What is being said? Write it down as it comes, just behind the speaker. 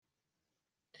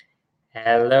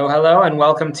Hello, hello, and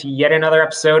welcome to yet another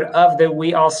episode of the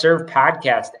We All Serve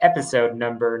podcast, episode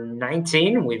number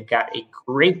 19. We've got a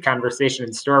great conversation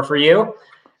in store for you.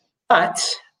 But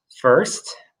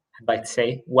first, I'd like to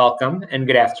say welcome and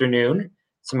good afternoon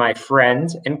to my friend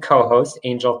and co-host,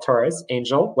 Angel Torres.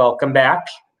 Angel, welcome back.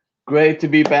 Great to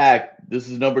be back. This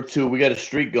is number 2. We got a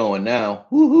streak going now.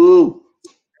 Woohoo!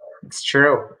 It's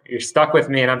true. You're stuck with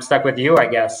me and I'm stuck with you, I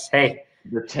guess. Hey.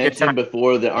 The tension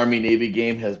before the Army-Navy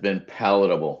game has been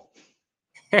palatable.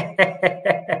 Oh,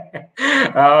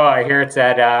 I hear it's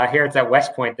at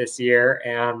West Point this year,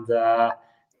 and that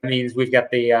means we've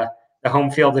got the home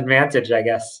field advantage, I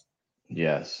guess.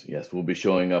 Yes. We'll be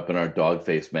showing up in our dog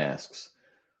face masks.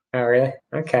 Oh, really?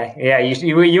 Okay. Yeah,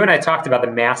 you and I talked about the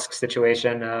mask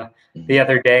situation the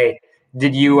other day.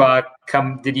 Did you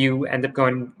end up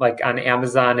going like on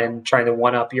Amazon and trying to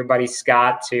one up your buddy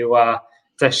Scott to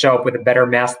show up with a better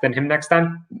mask than him next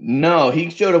time? No, he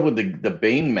showed up with the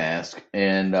Bane mask,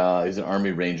 and he's an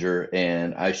Army Ranger,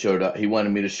 and I showed up. He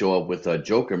wanted me to show up with a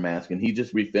Joker mask, and he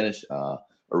just refinished or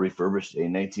refurbished a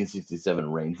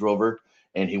 1967 Range Rover,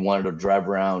 and he wanted to drive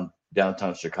around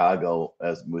downtown Chicago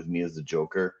with me as the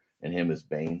Joker and him as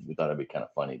Bane. We thought it'd be kind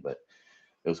of funny, but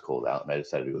it was cold out, and I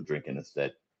decided to go drinking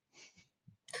instead.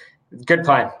 Good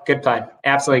plan.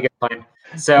 Absolutely good plan.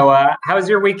 So how was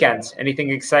your weekend? Anything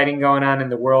exciting going on in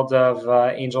the world of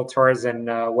Angel Torres and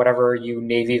whatever you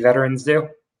Navy veterans do?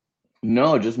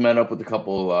 No, just met up with a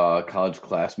couple college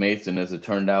classmates, and as it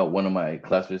turned out, one of my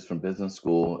classmates from business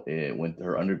school went to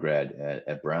her undergrad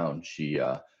at Brown. She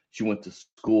went to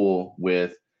school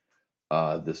with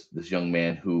this young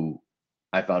man who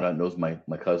I found out knows my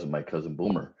cousin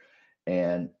Boomer,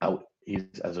 and he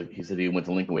said he went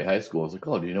to Lincoln Way High School. I was like,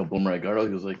 oh, do you know Boomer Igardo?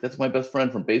 He was like, that's my best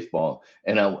friend from baseball.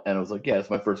 And I was like, yeah,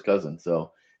 it's my first cousin.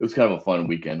 So it was kind of a fun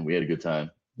weekend. We had a good time.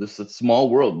 This is a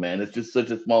small world, man. It's just such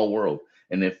a small world.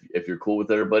 And if you're cool with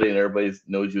everybody and everybody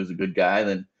knows you as a good guy,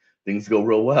 then things go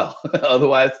real well.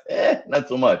 Otherwise, not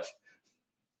so much.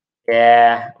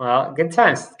 Yeah, well, good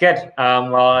times. Good.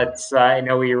 Well, it's I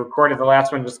know we recorded the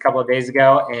last one just a couple of days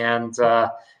ago,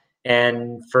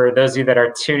 and for those of you that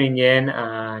are tuning in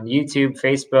on YouTube,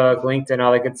 Facebook, LinkedIn,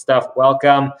 all that good stuff,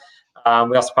 welcome.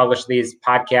 We also publish these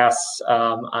podcasts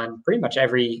on pretty much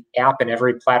every app and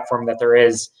every platform that there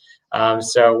is.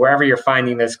 So wherever you're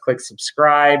finding this, click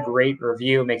subscribe, rate,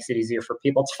 review. It makes it easier for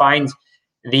people to find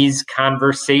these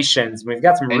conversations. We've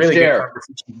got some really good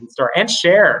conversations in store. And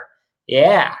share.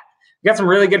 Yeah. We got some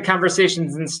really good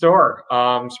conversations in store.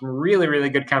 Some really, really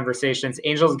good conversations.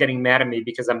 Angel's getting mad at me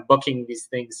because I'm booking these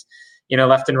things,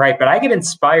 left and right. But I get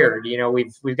inspired.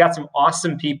 We've got some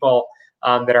awesome people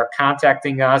that are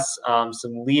contacting us.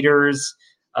 Some leaders,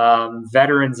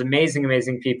 veterans,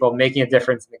 amazing people making a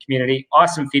difference in the community.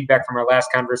 Awesome feedback from our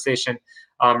last conversation.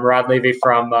 Rod Levy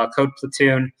from Code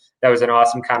Platoon. That was an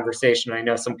awesome conversation. I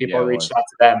know some people reached out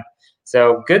to them.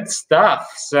 So good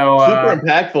stuff. So super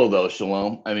impactful though,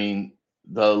 Shalom. I mean,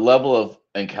 the level of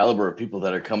and caliber of people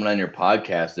that are coming on your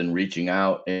podcast and reaching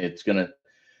out,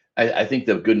 I think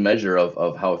the good measure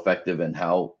of how effective and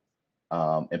how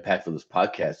impactful this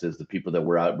podcast is the people that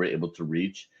we're able to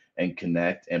reach and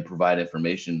connect and provide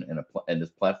information, and this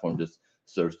platform just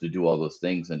serves to do all those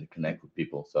things and to connect with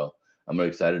people. So I'm really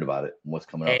excited about it and what's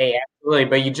coming up. Hey, absolutely.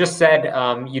 But you just said,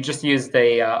 you just used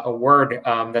a word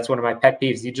that's one of my pet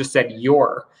peeves. You just said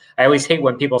your. I always hate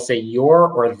when people say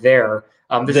your or their.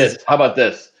 How about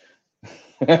this?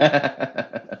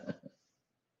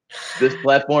 This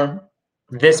platform?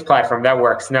 This platform, that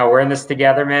works. No, we're in this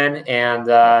together, man. And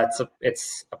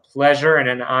it's a pleasure and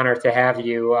an honor to have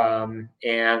you. And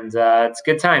it's a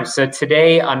good time. So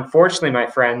today, unfortunately, my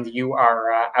friend, you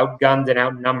are outgunned and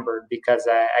outnumbered because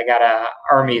I got an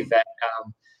Army vet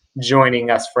joining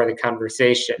us for the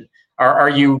conversation. Are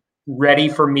you ready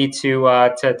for me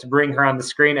to bring her on the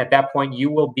screen? At that point,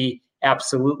 you will be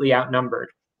absolutely outnumbered.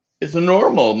 It's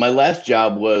normal. My last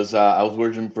job was I was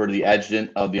working for the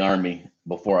adjutant of the Army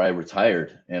before I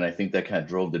retired, and I think that kind of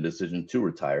drove the decision to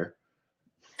retire.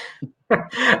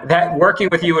 That working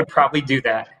with you would probably do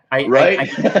that. Right?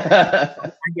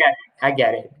 I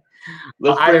get it.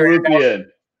 Let's bring Ruthie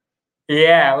in.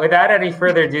 Yeah, without any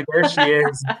further ado, there she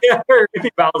is. Ruthie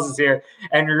Bowles is here.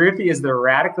 And Ruthie is the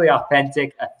radically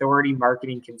authentic authority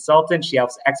marketing consultant. She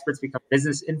helps experts become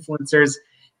business influencers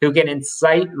who can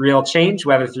incite real change,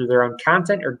 whether through their own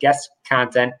content or guest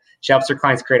content. She helps her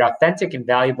clients create authentic and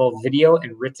valuable video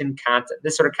and written content.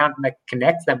 This sort of content that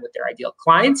connects them with their ideal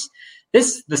clients. The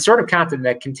sort of content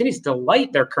that continues to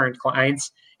delight their current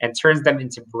clients and turns them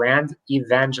into brand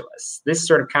evangelists. This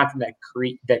sort of content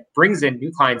that brings in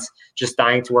new clients just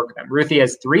dying to work with them. Ruthie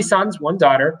has 3 sons, 1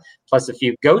 daughter, plus a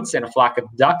few goats and a flock of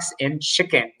ducks and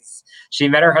chickens. She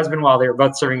met her husband while they were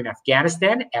both serving in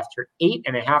Afghanistan. After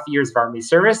 8.5 years of Army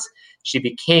service, she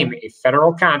became a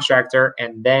federal contractor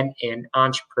and then an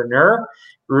entrepreneur.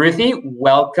 Ruthie,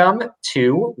 welcome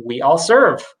to We All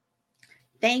Serve.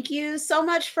 Thank you so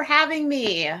much for having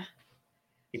me.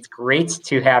 It's great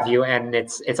to have you, and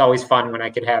it's always fun when I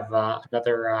could have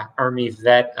another Army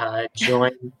vet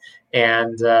join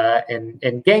and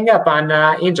gang up on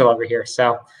Angel over here.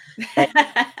 So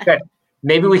good.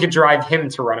 Maybe we could drive him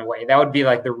to run away. That would be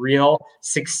like the real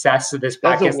success of this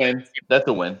podcast. That's a win. That's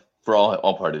a win for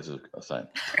all parties assigned.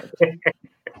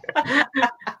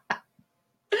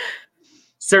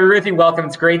 So Ruthie, welcome.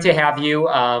 It's great to have you.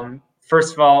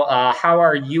 First of all, how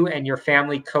are you and your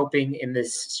family coping in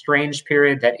this strange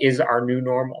period that is our new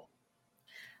normal?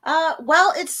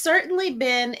 Well, it's certainly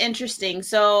been interesting.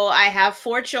 So I have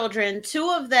 4 children. 2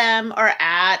 of them are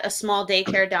at a small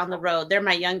daycare down the road. They're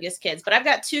my youngest kids, but I've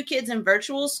got 2 kids in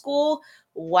virtual school.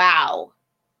 Wow.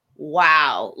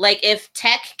 Like if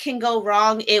tech can go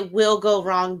wrong, it will go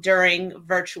wrong during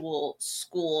virtual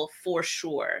school for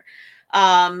sure.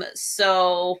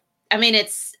 So, I mean,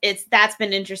 that's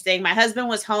been interesting. My husband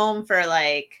was home for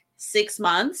like 6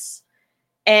 months.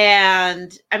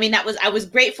 And I mean, I was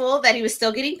grateful that he was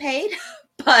still getting paid,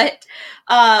 but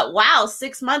wow,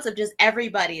 6 months of just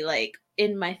everybody like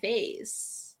in my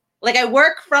face. Like I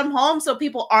work from home so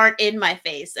people aren't in my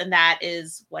face, and that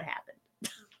is what happened.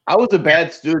 I was a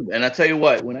bad student, and I tell you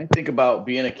what, when I think about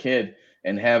being a kid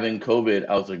and having COVID,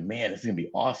 I was like, man, it's gonna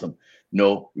be awesome.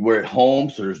 No, we're at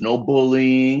home, so there's no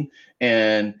bullying,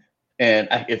 and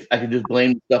if I could just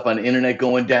blame stuff on the internet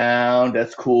going down,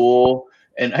 that's cool.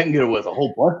 And I can get away with a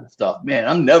whole bunch of stuff. Man,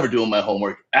 I'm never doing my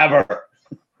homework ever.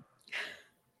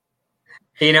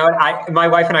 You know, my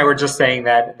wife and I were just saying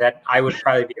that I would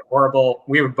probably be horrible.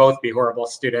 We would both be horrible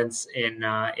students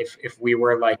if we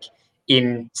were like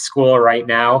in school right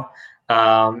now.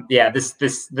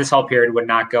 This whole period would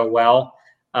not go well.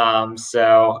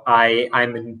 So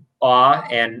I'm in awe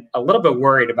and a little bit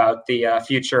worried about the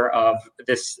future of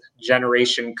this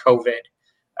generation COVID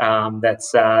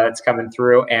that's coming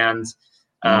through. And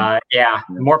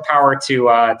more power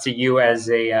to you as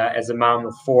a mom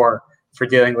of 4 for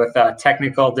dealing with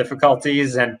technical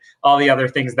difficulties and all the other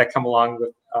things that come along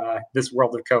with this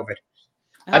world of COVID.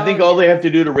 I think all they have to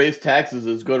do to raise taxes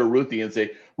is go to Ruthie and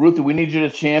say, Ruthie, we need you to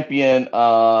champion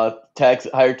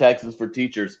higher taxes for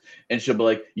teachers. And she'll be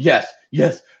like, yes,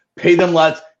 pay them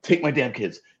lots, take my damn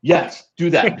kids. Yes, do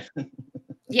that.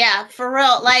 Yeah, for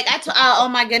real. Like, oh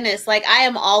my goodness. Like, I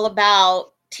am all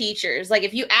about teachers. Like,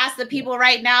 if you ask the people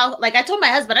right now, like I told my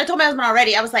husband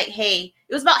already, I was like, hey,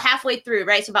 it was about halfway through,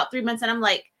 right? So about 3 months. And I'm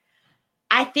like,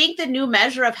 I think the new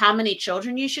measure of how many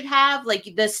children you should have,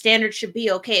 like the standard should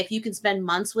be, okay, if you can spend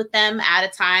months with them at a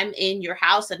time in your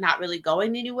house and not really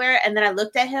going anywhere. And then I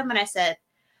looked at him and I said,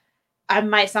 I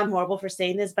might sound horrible for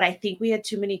saying this, but I think we had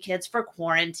too many kids for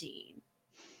quarantine.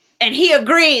 And he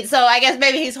agreed. So I guess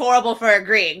maybe he's horrible for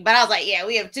agreeing. But I was like, yeah,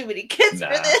 we have too many kids for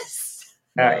this.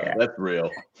 Oh, yeah. That's real.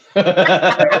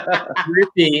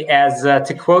 Ruthie, as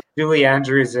to quote Julie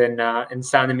Andrews in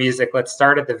Sound of Music, let's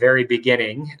start at the very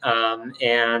beginning,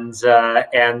 and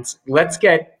let's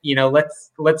get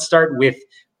let's start with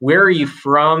where are you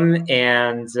from,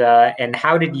 and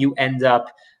how did you end up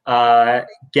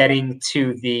getting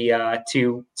to the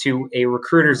to a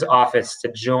recruiter's office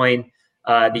to join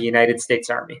the United States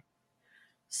Army?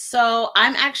 So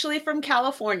I'm actually from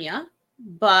California,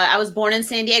 but I was born in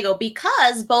San Diego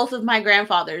because both of my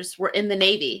grandfathers were in the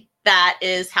Navy. That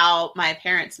is how my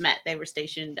parents met. They were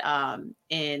stationed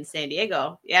in San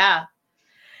Diego. Yeah.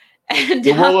 And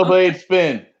the rollerblade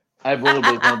spin. I have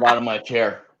rollerblades on the bottom of my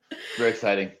chair. Very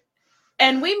exciting.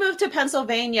 And we moved to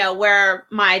Pennsylvania, where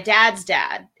my dad's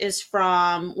dad is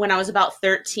from, when I was about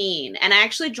 13. And I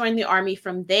actually joined the Army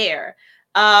from there.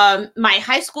 My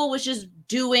high school was just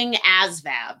doing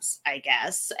ASVABs, I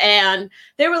guess. And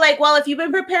they were like, well, if you've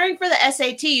been preparing for the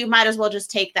SAT, you might as well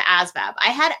just take the ASVAB.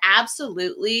 I had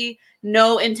absolutely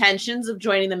no intentions of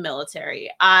joining the military.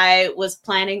 I was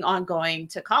planning on going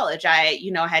to college. I,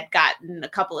 had gotten a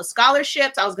couple of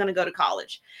scholarships. I was going to go to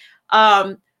college.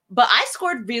 But I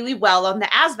scored really well on the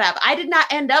ASVAB. I did not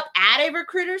end up at a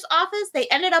recruiter's office. They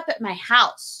ended up at my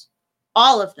house.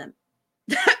 All of them.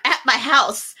 At my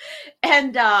house.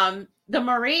 And the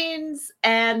Marines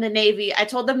and the Navy, I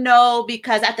told them no,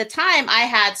 because at the time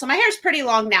so my hair is pretty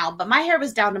long now, but my hair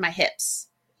was down to my hips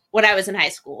when I was in high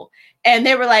school. And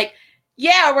they were like,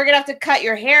 yeah, we're going to have to cut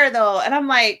your hair though. And I'm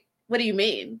like, what do you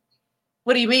mean?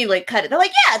 what do you mean, like, cut it? They're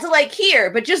like, yeah, it's like here.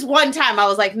 But just one time I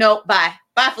was like, nope, bye.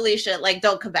 Bye, Felicia. Like,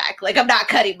 don't come back. Like, I'm not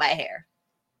cutting my hair.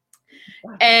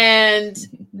 And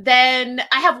then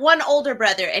I have one older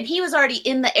brother, and he was already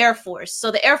in the Air Force.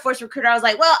 So the Air Force recruiter, I was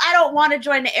like, well, I don't want to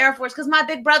join the Air Force because my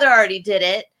big brother already did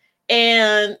it.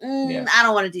 And I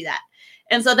don't want to do that.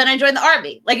 And so then I joined the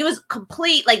Army. Like, it was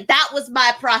complete. Like, that was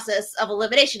my process of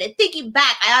elimination. And thinking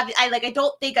back, I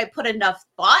don't think I put enough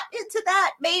thought into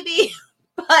that, maybe.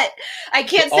 But I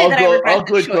can't say that I regret all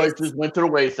good choices went to the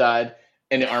wayside,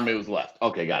 and the Army was left.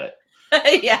 Okay, got it.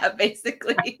 Yeah,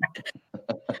 basically.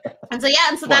 And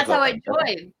so that's how I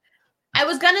joined. I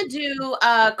was going to do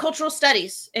cultural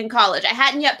studies in college. I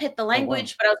hadn't yet picked the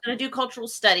language, but I was going to do cultural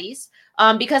studies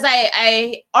because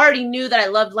I already knew that I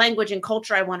loved language and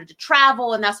culture. I wanted to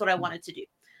travel, and that's what I wanted to do.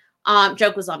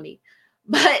 Joke was on me.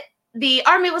 But the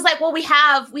Army was like, well, we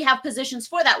have positions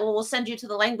for that. Well, we'll send you to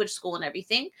the language school and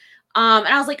everything. And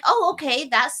I was like, oh, okay,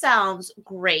 that sounds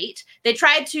great. They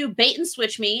tried to bait and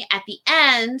switch me at the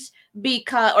end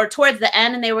towards the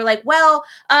end. And they were like, well,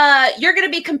 you're going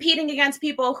to be competing against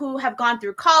people who have gone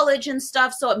through college and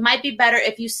stuff. So it might be better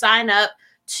if you sign up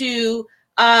to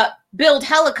build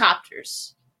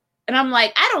helicopters. And I'm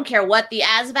like, I don't care what the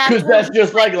ASVAB because that's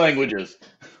just like languages.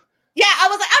 Yeah, I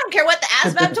was like, I don't care what the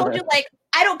ASVAB told you. Like,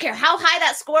 I don't care how high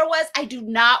that score was. I do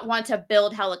not want to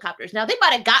build helicopters. Now, they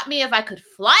might have got me if I could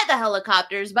fly the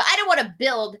helicopters, but I didn't want to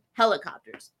build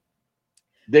helicopters.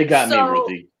 They got me,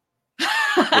 Ruthie.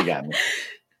 They got me.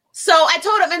 So I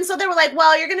told them, and so they were like,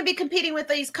 well, you're going to be competing with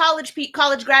these college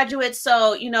graduates,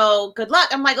 so, good luck.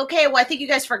 I'm like, okay, well, I think you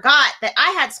guys forgot that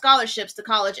I had scholarships to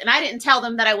college, and I didn't tell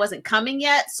them that I wasn't coming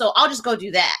yet, so I'll just go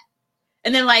do that.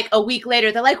 And then, like, a week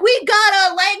later, they're like, we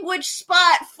got a language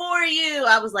spot for you.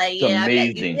 I was like, yeah, I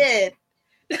bet you did.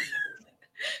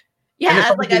 Yeah. I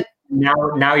was like,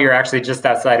 now you're actually just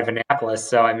outside of Annapolis.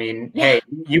 So, I mean, hey,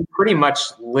 you pretty much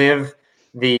live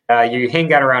you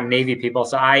hang out around Navy people.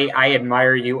 So I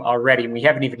admire you already. We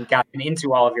haven't even gotten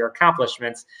into all of your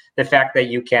accomplishments. The fact that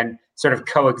you can sort of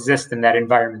coexist in that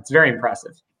environment is very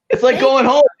impressive. It's like going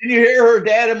home and you hear her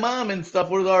dad and mom and stuff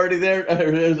was already there,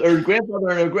 her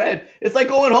grandfather and her grad. It's like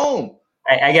going home.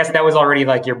 I guess that was already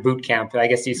like your boot camp. I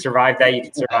guess you survived that. You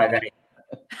can survive anything.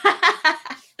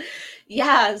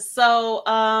 Yeah. So,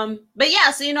 but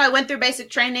yeah, so, I went through basic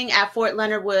training at Fort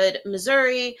Leonard Wood,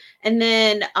 Missouri. And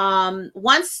then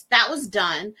once that was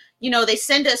done, they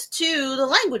send us to the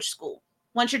language school.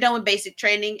 Once you're done with basic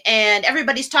training, and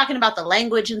everybody's talking about the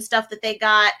language and stuff that they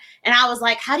got. And I was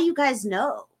like, how do you guys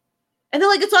know? And they're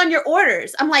like, it's on your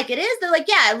orders. I'm like, it is? They're like,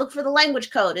 yeah, I look for the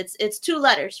language code. It's 2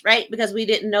 letters, right? Because we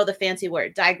didn't know the fancy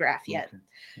word digraph yet.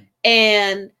 Okay.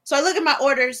 And so I look at my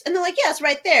orders and they're like, yeah, it's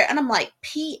right there. And I'm like,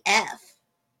 PF?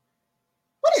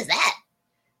 What is that?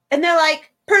 And they're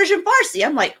like, Persian Farsi.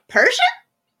 I'm like, Persian?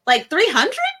 Like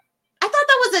 300? I thought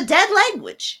that was a dead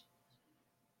language.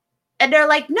 And they're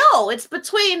like, no, it's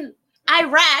between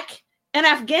Iraq and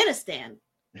Afghanistan.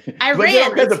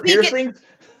 Iran. Because of piercings?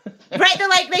 Right, they're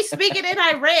like, they speak it in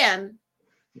Iran.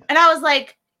 And I was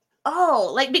like,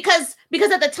 oh, like, because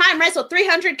at the time, right, so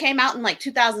 300 came out in like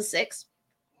 2006.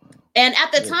 And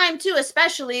at the time too,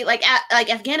 especially like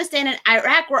Afghanistan and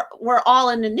Iraq were all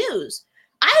in the news.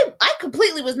 I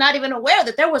completely was not even aware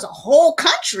that there was a whole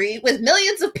country with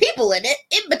millions of people in it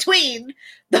in between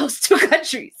those 2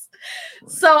 countries.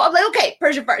 So I'm like, okay,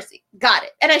 Persian Farsi, got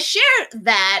it. And I shared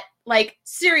that like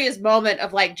serious moment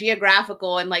of like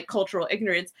geographical and like cultural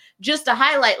ignorance just to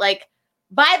highlight, like,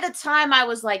 by the time I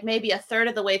was like maybe a third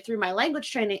of the way through my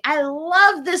language training, I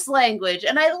love this language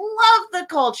and I love the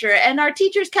culture, and our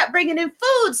teachers kept bringing in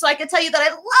food. So I could tell you that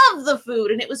I love the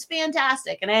food, and it was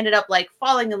fantastic. And I ended up like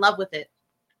falling in love with it.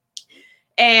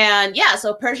 And yeah,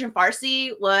 so Persian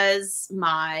Farsi was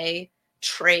my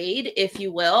trade, if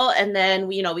you will. And then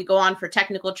we go on for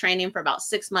technical training for about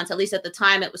 6 months. At least at the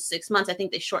time it was 6 months. I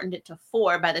think they shortened it to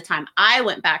 4 by the time I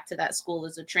went back to that school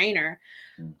as a trainer.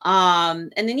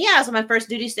 And then so my first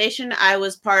duty station, I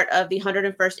was part of the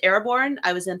 101st Airborne.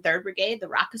 I was in 3rd Brigade, the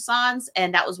Rakkasans,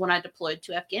 and that was when I deployed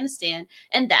to Afghanistan.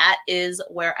 And that is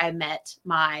where I met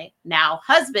my now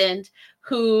husband,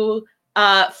 who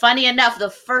funny enough,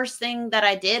 the first thing that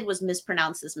I did was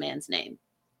mispronounce this man's name.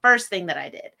 First thing that I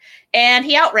did. And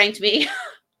he outranked me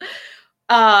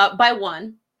by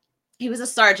 1. He was a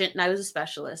sergeant and I was a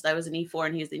specialist. I was an E4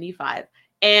 and he was an E5.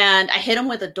 And I hit him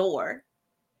with a door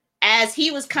as he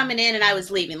was coming in and I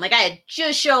was leaving. Like, I had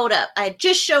just showed up.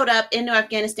 Into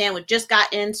Afghanistan. We just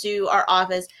got into our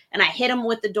office and I hit him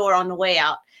with the door on the way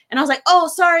out. And I was like, oh,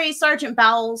 sorry, Sergeant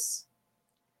Bowles.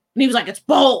 And he was like, it's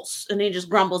Bowles. And he just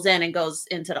grumbles in and goes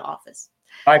into the office.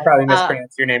 I probably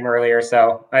mispronounced your name earlier,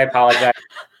 so I apologize.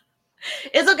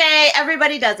 It's okay.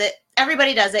 Everybody does it.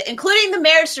 Everybody does it, including the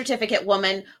marriage certificate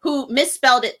woman who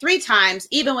misspelled it 3 times,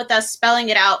 even with us spelling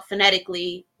it out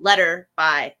phonetically, letter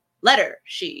by letter.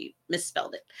 She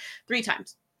misspelled it 3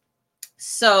 times.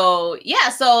 So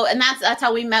yeah, and that's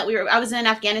how we met. I was in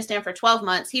Afghanistan for 12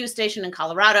 months. He was stationed in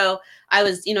Colorado. I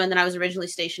was, and then I was originally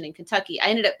stationed in Kentucky. I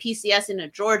ended up PCS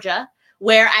in Georgia,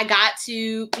 where I got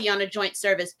to be on a joint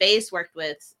service base, worked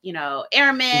with,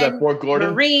 airmen, Fort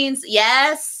Gordon? Marines.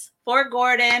 Yes, Fort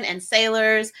Gordon and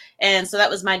sailors. And so that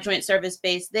was my joint service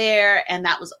base there. And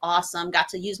that was awesome. Got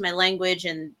to use my language,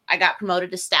 and I got promoted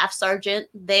to staff sergeant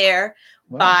there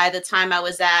by the time I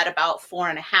was at about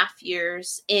 4.5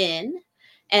 years in.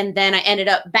 And then I ended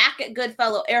up back at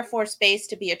Goodfellow Air Force Base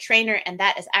to be a trainer. And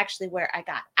that is actually where I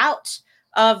got out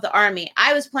of the Army.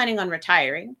 I was planning on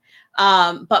retiring,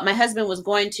 but my husband was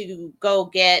going to go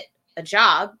get a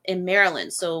job in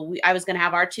Maryland. So I was going to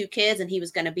have our 2 kids, and he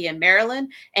was going to be in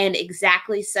Maryland. And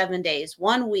exactly 7 days,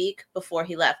 1 week before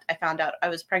he left, I found out I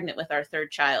was pregnant with our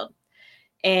 3rd child.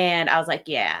 And I was like,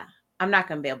 yeah, I'm not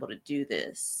going to be able to do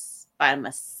this by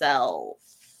myself.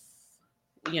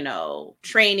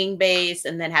 Training base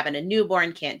and then having a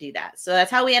newborn, can't do that. So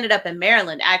that's how we ended up in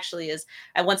Maryland. Actually,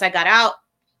 once I got out,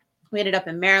 we ended up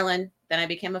in Maryland. Then I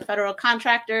became a federal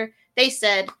contractor. They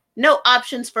said no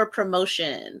options for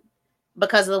promotion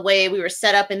because of the way we were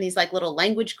set up in these like little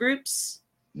language groups.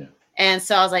 Yeah. And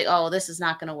so I was like, oh, this is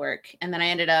not going to work. And then I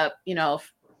ended up,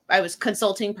 I was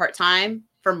consulting part-time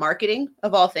for marketing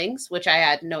of all things, which I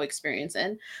had no experience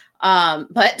in.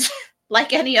 But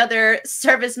like any other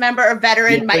service member or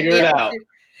veteran might be able to,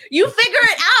 you figure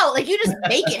it out. Like, you just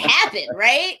make it happen,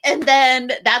 right? And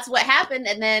then that's what happened.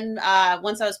 And then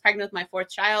once I was pregnant with my 4th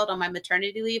child on my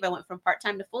maternity leave, I went from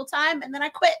part-time to full-time, and then I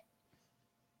quit.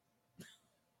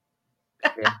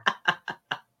 Yeah.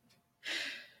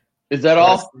 Is that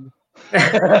all?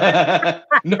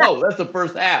 No, that's the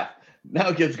first half. Now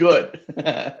it gets good.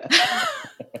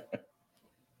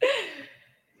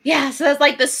 Yeah, so that's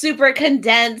like the super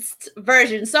condensed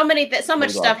version. So much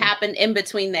stuff happened in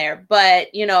between there, but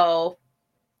it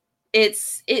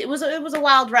was a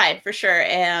wild ride for sure,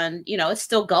 and it's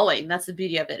still going. That's the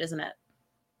beauty of it, isn't it?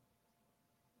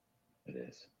 It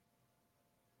is.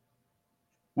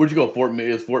 Where'd you go? Fort Meade?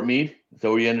 Is Fort Meade?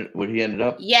 So he ended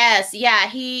up? Yes, yeah.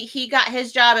 He got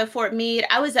his job at Fort Meade.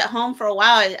 I was at home for a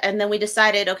while, and then we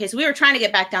decided, okay, so we were trying to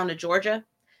get back down to Georgia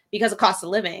because of cost of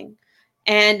living,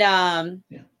 and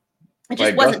it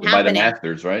just wasn't happening. By the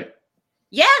Masters, right?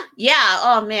 Yeah.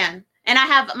 Oh man. And I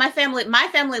have my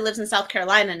family lives in South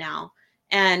Carolina now.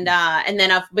 And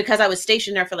then because I was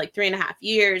stationed there for like 3.5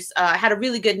 years, I had a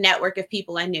really good network of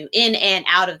people I knew in and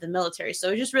out of the military.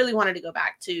 So I just really wanted to go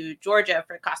back to Georgia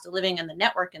for cost of living and the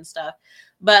network and stuff.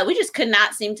 But we just could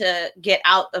not seem to get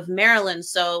out of Maryland.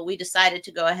 So we decided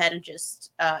to go ahead and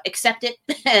just accept it.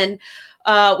 And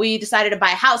we decided to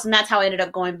buy a house. And that's how I ended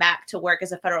up going back to work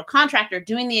as a federal contractor,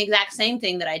 doing the exact same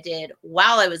thing that I did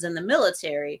while I was in the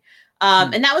military.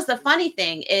 And that was the funny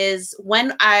thing, is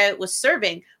when I was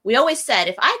serving, we always said,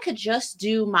 if I could just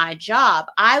do my job,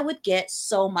 I would get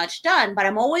so much done. But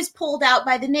I'm always pulled out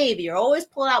by the Navy or always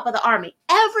pulled out by the Army.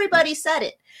 Everybody said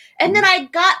it. And then I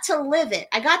got to live it.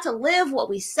 I got to live what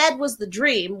we said was the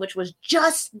dream, which was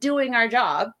just doing our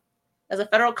job as a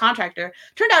federal contractor.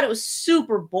 Turned out it was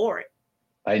super boring.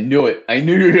 I knew it. I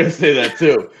knew you were going to say that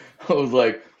too. I was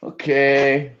like,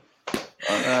 okay.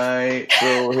 All right,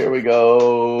 so here we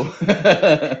go.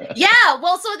 Yeah,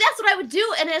 well, so that's what I would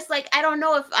do, and it's like, I don't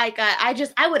know if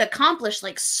I would accomplish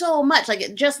like so much,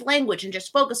 like just language and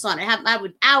just focus on it. I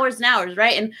would hours and hours,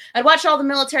 right? And I'd watch all the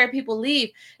military people leave,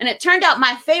 and it turned out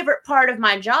my favorite part of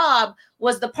my job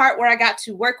was the part where I got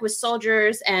to work with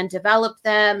soldiers and develop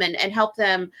them and help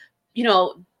them,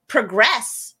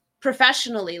 progress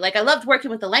professionally. Like, I loved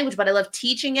working with the language, but I loved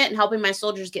teaching it and helping my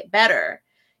soldiers get better.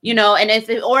 And if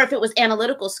it was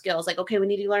analytical skills, like, okay, we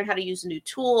need to learn how to use a new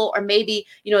tool, or maybe,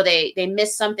 they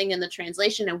missed something in the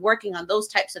translation, and working on those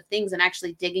types of things and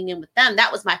actually digging in with them.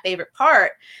 That was my favorite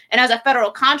part. And as a federal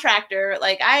contractor,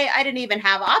 like I didn't even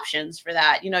have options for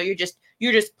that. You're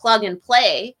just plug and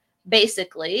play,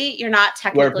 basically. You're not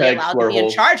technically allowed to be in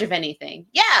charge of anything.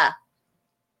 Yeah.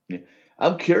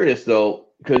 I'm curious though,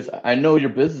 because I know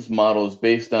your business model is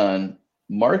based on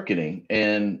marketing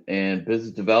and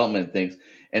business development things.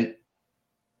 And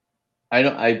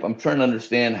I'm trying to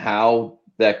understand how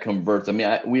that converts. I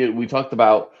mean, we talked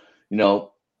about,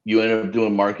 you ended up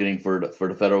doing marketing for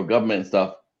the federal government and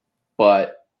stuff,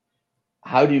 but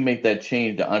how do you make that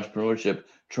change to entrepreneurship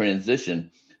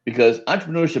transition? Because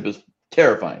entrepreneurship is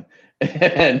terrifying.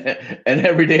 And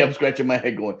every day I'm scratching my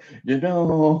head going,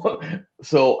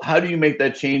 so how do you make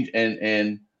that change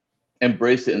and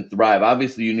embrace it and thrive?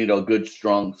 Obviously, you need a good,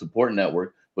 strong support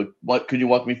network, but could you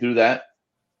walk me through that?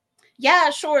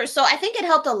 Yeah, sure. So I think it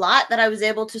helped a lot that I was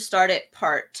able to start it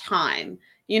part-time.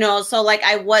 So like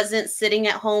I wasn't sitting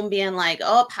at home being like,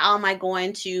 oh, how am I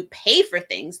going to pay for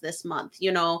things this month?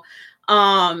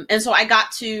 And so I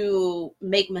got to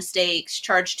make mistakes,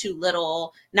 charge too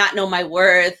little, not know my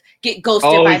worth, get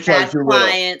ghosted by bad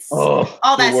clients,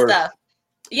 all that stuff.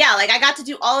 Yeah, like I got to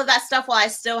do all of that stuff while I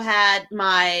still had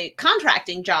my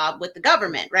contracting job with the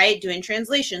government, right? Doing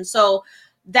translation. So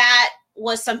that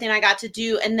was something I got to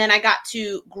do. And then I got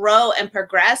to grow and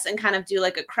progress and kind of do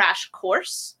like a crash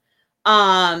course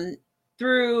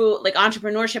through like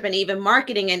entrepreneurship and even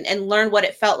marketing and learn what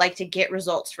it felt like to get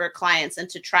results for clients and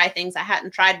to try things I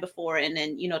hadn't tried before. And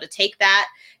then, to take that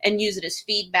and use it as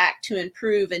feedback to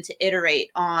improve and to iterate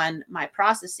on my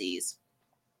processes.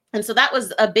 And so that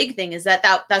was a big thing, is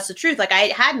that's the truth. Like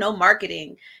I had no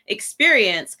marketing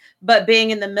experience, but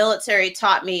being in the military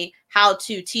taught me how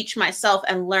to teach myself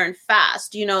and learn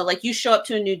fast. Like you show up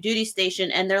to a new duty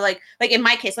station and they're like in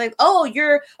my case, like, oh,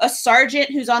 you're a sergeant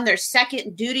who's on their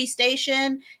second duty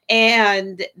station.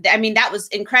 And I mean, that was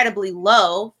incredibly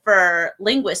low for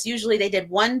linguists. Usually they did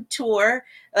one tour,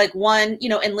 like one,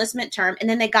 enlistment term, and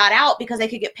then they got out because they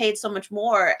could get paid so much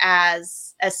more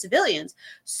as civilians.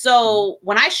 So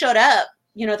when I showed up,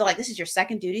 they're like, this is your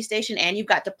second duty station and you've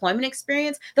got deployment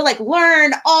experience. They're like,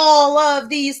 learn all of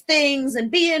these things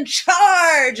and be in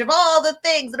charge of all the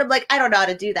things. And I'm like, I don't know how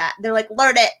to do that. They're like,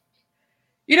 learn it.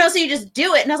 So you just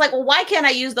do it. And I was like, well, why can't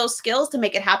I use those skills to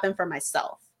make it happen for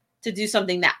myself, to do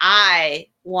something that I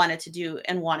wanted to do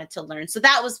and wanted to learn? So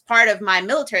that was part of my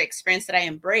military experience that I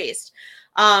embraced.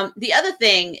 The other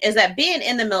thing is that being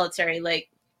in the military, like,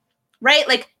 right,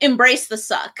 like embrace the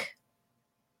suck,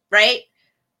 right?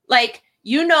 Like,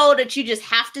 that you just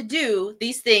have to do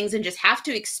these things and just have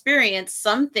to experience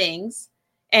some things.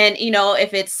 And,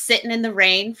 if it's sitting in the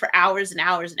rain for hours and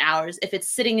hours and hours, if it's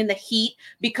sitting in the heat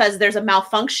because there's a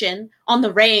malfunction on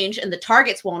the range and the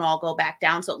targets won't all go back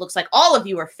down, so it looks like all of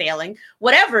you are failing,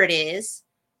 whatever it is,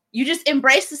 you just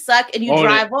embrace the suck and you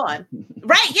drive on.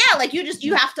 Right. Yeah. Like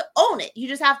you have to own it. You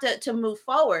just have to move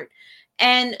forward.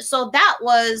 And so that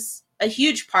was a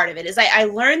huge part of it, is I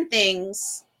learned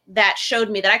things that showed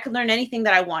me that I could learn anything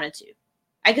that I wanted to.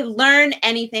 I could learn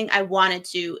anything I wanted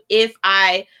to if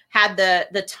I had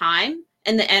the time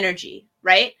and the energy,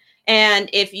 right? And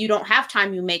if you don't have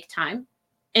time, you make time.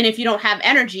 And if you don't have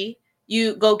energy,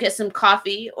 you go get some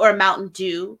coffee or a Mountain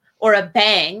Dew or a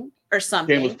Bang or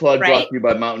something. Shameless plug, right? Brought to you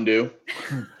by Mountain Dew.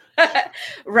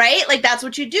 Right? Like that's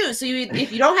what you do. So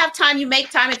if you don't have time, you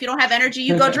make time. If you don't have energy,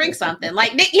 you go drink something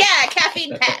like,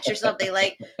 caffeine patch or something.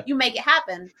 Like you make it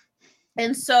happen.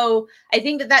 And so I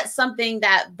think that that's something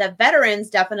that the veterans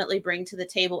definitely bring to the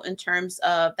table in terms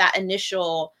of that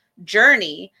initial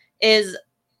journey, is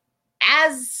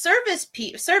as service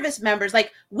members,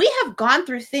 like we have gone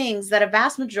through things that a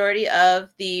vast majority of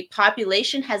the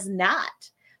population has not.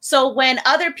 So when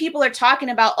other people are talking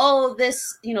about, oh,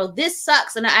 this, this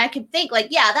sucks. And I can think like,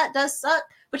 yeah, that does suck.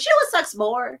 But what sucks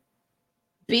more?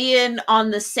 Being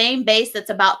on the same base that's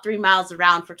about 3 miles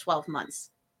around for 12 months.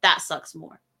 That sucks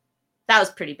more. That was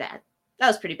pretty bad.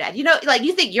 Like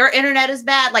you think your internet is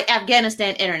bad? Like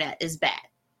Afghanistan internet is bad,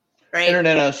 right?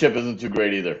 Internet on ship isn't too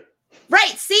great either.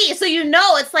 Right. See, so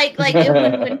it's like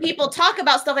when people talk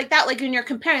about stuff like that, like when you're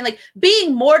comparing, like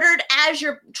being mortared as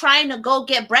you're trying to go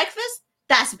get breakfast,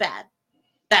 that's bad.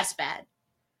 That's bad.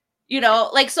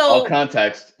 Like so. All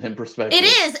context and perspective. It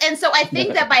is, and so I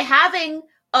think that by having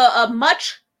a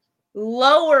much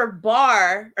lower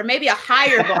bar, or maybe a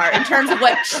higher bar, in terms of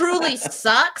what truly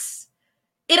sucks,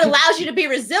 it allows you to be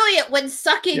resilient when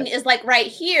sucking is like right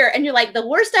here. And you're like, the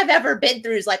worst I've ever been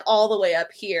through is like all the way up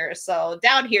here. So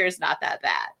down here is not that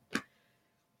bad.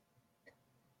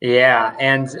 Yeah.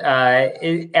 And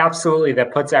absolutely,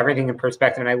 that puts everything in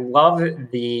perspective. And I love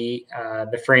the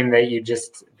frame that you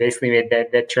just basically made,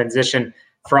 that transition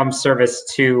from service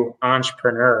to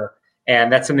entrepreneur. And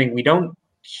that's something we don't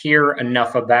hear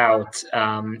enough about,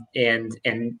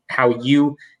 and how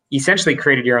you essentially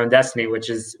created your own destiny, which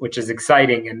is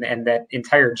exciting, and that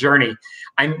entire journey.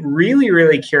 I'm really,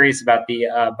 really curious about the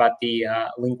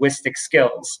linguistic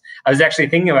skills. I was actually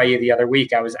thinking about you the other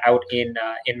week. I was out in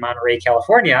Monterey,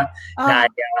 California, and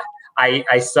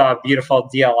I saw a beautiful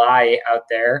DLI out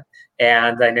there,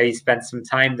 and I know you spent some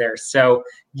time there. So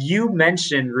you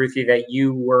mentioned, Ruthie, that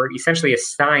you were essentially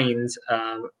assigned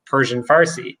Persian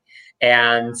Farsi,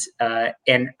 and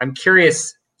I'm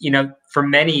curious, for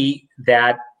many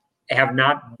that have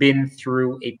not been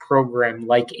through a program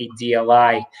like a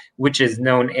DLI, which is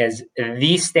known as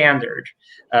the standard,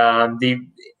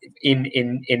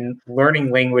 in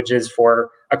learning languages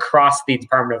for across the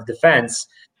Department of Defense.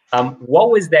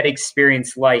 What was that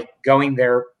experience like, going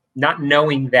there, not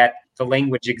knowing that the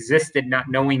language existed, not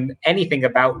knowing anything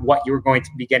about what you were going to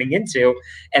be getting into,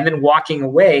 and then walking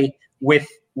away with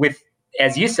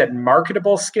as you said,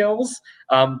 marketable skills,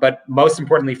 but most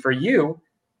importantly for you,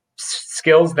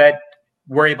 skills that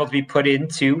were able to be put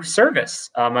into service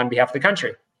on behalf of the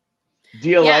country?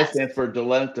 DLI stands for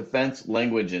Defense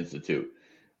Language Institute.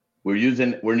 We're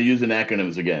using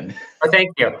acronyms again. Oh,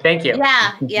 thank you.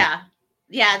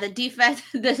 Yeah. The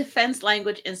Defense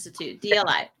Language Institute,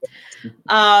 DLI.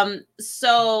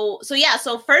 So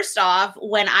first off,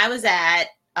 when I was at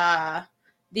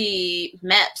the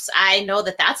MEPS, I know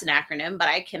that that's an acronym, but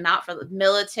I cannot for the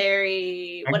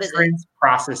military. What is it?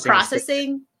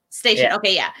 Processing station. Yeah.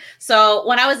 Okay, yeah. So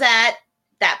when I was at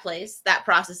that place, that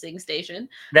processing station,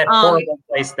 that horrible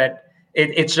place that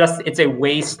it's a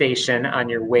way station on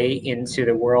your way into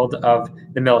the world of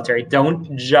the military.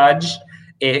 Don't judge.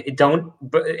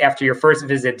 After your first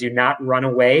visit, do not run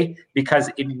away, because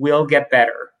it will get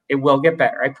better. It will get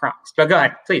better, I promise. But go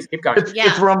ahead, please keep going.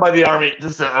 It's run by the Army. It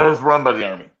was run by the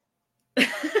Army.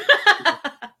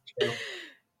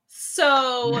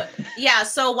 So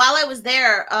while I was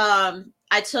there,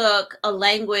 I took a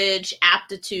language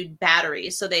aptitude battery.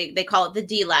 So they call it the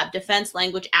DLAB, Defense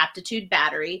Language Aptitude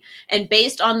Battery. And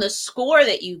based on the score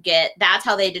that you get, that's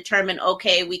how they determine,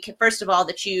 okay, we can, first of all,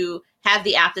 that you have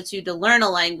the aptitude to learn a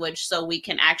language so we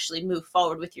can actually move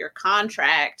forward with your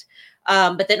contract.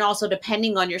 But then also,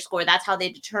 depending on your score, that's how they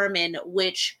determine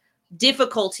which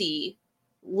difficulty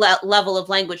level of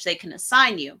language they can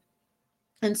assign you.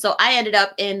 And so I ended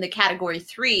up in the category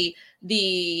 3.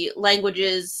 The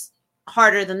languages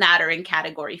harder than that are in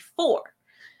category 4.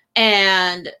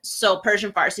 And so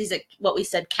Persian Farsi is what we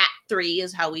said, Cat 3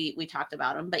 is how we talked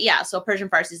about them. But yeah, so Persian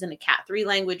Farsi is in a Cat 3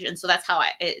 language. And so that's how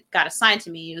it got assigned to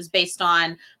me. It was based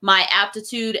on my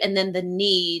aptitude and then the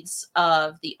needs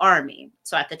of the Army.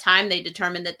 So at the time, they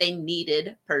determined that they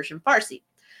needed Persian Farsi.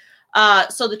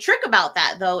 So the trick about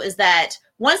that, though, is that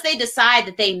once they decide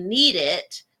that they need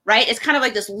it, right, it's kind of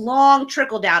like this long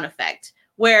trickle down effect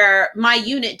where my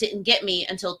unit didn't get me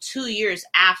until 2 years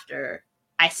after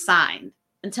I signed,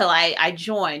 until I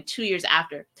joined 2 years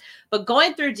after. But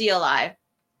going through DLI,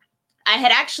 I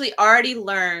had actually already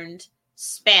learned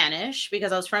Spanish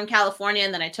because I was from California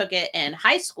and then I took it in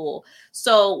high school.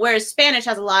 So whereas Spanish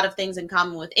has a lot of things in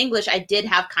common with English, I did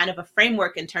have kind of a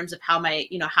framework in terms of how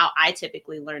I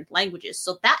typically learned languages.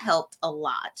 So that helped a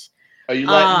lot. Are you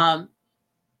Latin?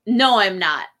 No, I'm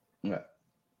not. Yeah.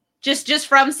 Just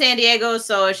from San Diego.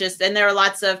 So it's just, and there are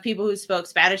lots of people who spoke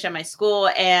Spanish at my school.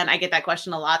 And I get that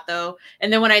question a lot though.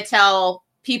 And then when I tell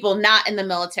people not in the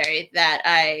military that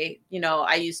I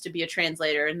used to be a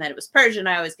translator and that it was Persian,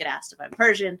 I always get asked if I'm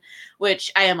Persian,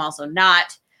 which I am also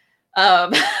not. I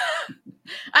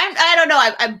don't know.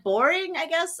 I'm boring, I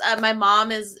guess. My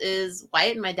mom is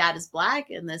white and my dad is black,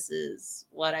 and this is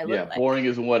what I look like. Yeah, boring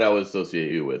isn't what I would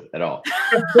associate you with at all.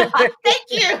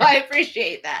 Thank you. I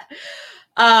appreciate that.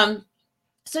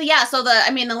 So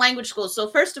the language school. So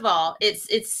first of all,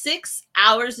 it's 6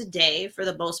 hours a day for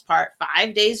the most part,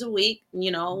 5 days a week,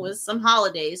 with some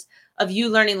holidays of you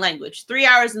learning language, 3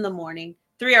 hours in the morning,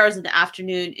 3 hours in the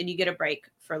afternoon, and you get a break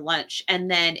for lunch. And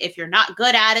then if you're not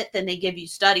good at it, then they give you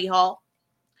study hall.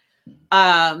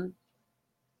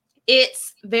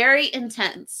 It's very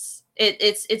intense.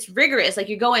 It's rigorous. Like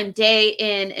you're going day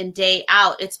in and day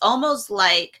out. It's almost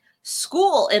like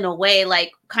school in a way,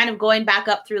 like kind of going back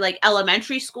up through like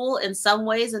elementary school in some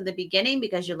ways in the beginning,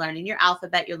 because you're learning your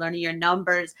alphabet, you're learning your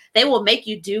numbers. They will make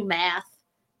you do math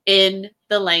in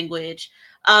the language.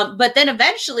 But then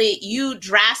eventually you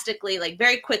drastically, like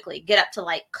very quickly, get up to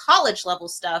like college level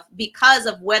stuff because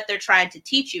of what they're trying to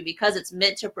teach you, because it's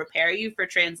meant to prepare you for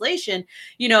translation.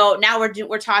 Now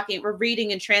we're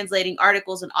reading and translating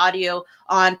articles and audio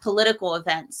on political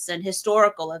events and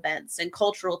historical events and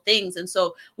cultural things. And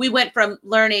so we went from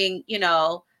learning,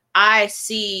 I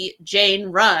see Jane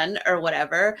run or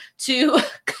whatever to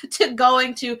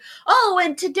going to, and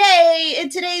in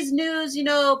today's news,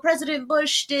 President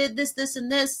Bush did this,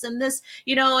 and this, and this,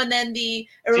 and then the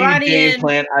Iranian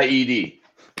plant IED.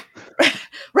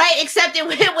 Right. Except it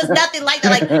was nothing like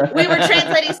that. Like we were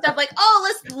translating stuff like,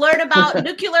 let's learn about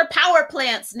nuclear power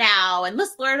plants now. And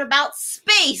let's learn about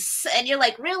space. And you're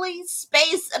like, really?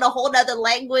 Space in a whole nother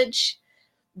language?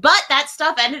 But that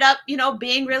stuff ended up,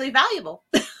 being really valuable.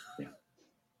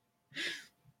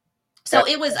 So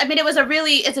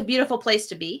it's a beautiful place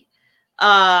to be.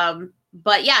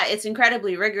 But yeah, it's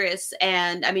incredibly rigorous.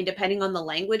 And I mean, depending on the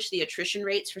language, the attrition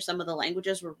rates for some of the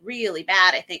languages were really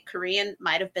bad. I think Korean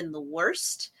might have been the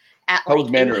worst at How like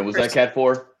was Mandarin? Was that Cat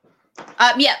 4?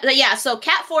 Yeah. So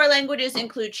Cat 4 languages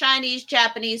include Chinese,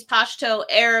 Japanese, Pashto,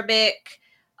 Arabic.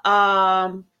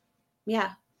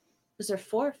 Yeah. Was there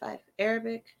 4 or 5?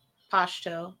 Arabic,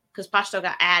 Pashto, because Pashto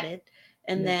got added,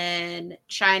 and then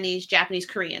Chinese, Japanese,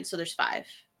 Korean. So there's 5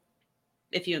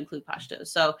 if you include Pashto.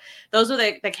 So those are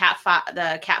the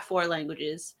Cat 4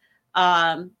 languages.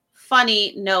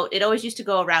 Funny note, it always used to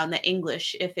go around the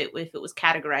English. If it was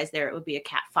categorized there, it would be a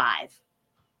Cat 5.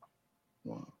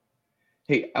 Wow.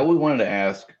 Hey, I would wanted to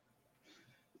ask,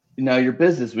 now your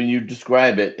business, when you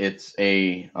describe it, it's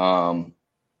a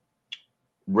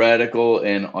radical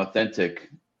and authentic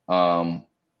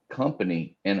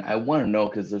company. And I want to know,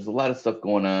 because there's a lot of stuff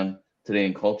going on today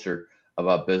in culture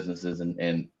about businesses,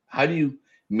 and how do you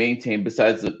maintain,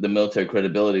 besides the military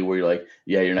credibility, where you're like,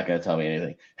 yeah, you're not going to tell me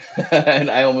anything.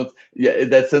 And I almost,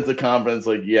 that sense of confidence,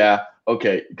 like, yeah,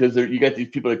 okay. Because you got these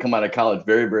people that come out of college,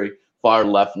 very, very far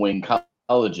left-wing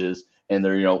colleges, and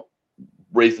they're,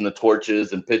 raising the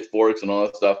torches and pitchforks and all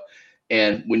that stuff.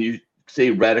 And when you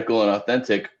say radical and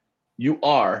authentic, you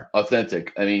are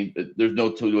authentic. I mean, there's no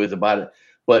two ways about it.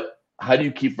 But how do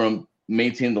you keep from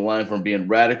maintaining the line from being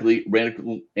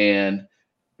radical and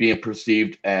being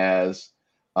perceived as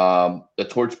a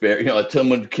torchbearer,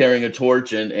 someone carrying a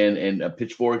torch and a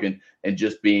pitchfork, and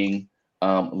just being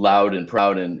loud and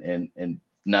proud and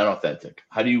not authentic?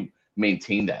 How do you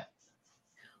maintain that?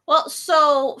 Well,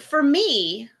 so for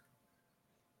me,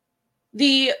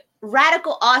 the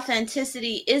radical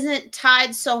authenticity isn't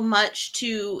tied so much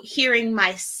to hearing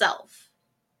myself.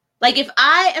 Like, if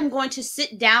I am going to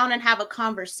sit down and have a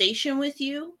conversation with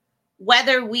you,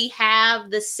 whether we have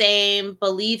the same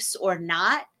beliefs or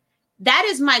not, that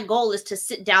is my goal, is to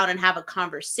sit down and have a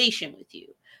conversation with you.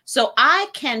 So I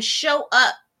can show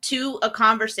up to a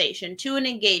conversation, to an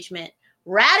engagement,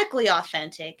 radically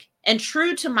authentic and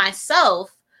true to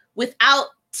myself without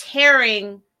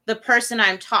tearing the person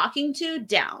I'm talking to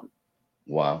down.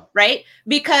 Wow. Right?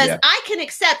 Because I can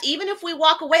accept, even if we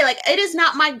walk away, like, it is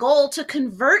not my goal to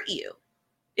convert you.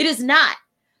 It is not.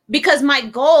 Because my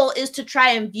goal is to try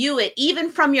and view it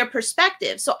even from your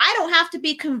perspective. So I don't have to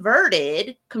be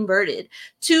converted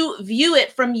to view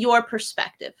it from your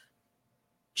perspective.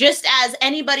 Just as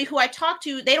anybody who I talk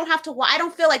to, they don't have to, I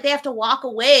don't feel like they have to walk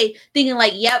away thinking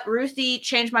like, yep, Ruthie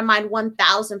changed my mind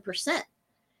 1000%.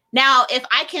 Now, if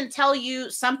I can tell you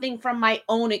something from my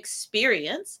own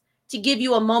experience to give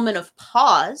you a moment of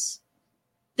pause,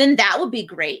 then that would be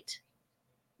great.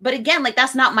 But again, like,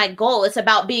 that's not my goal. It's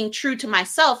about being true to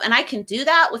myself. And I can do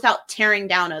that without tearing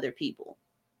down other people.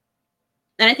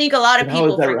 And I think a lot of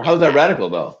people. How is that radical,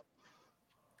 though?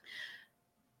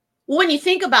 When you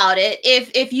think about it,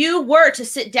 if you were to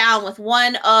sit down with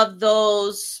one of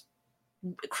those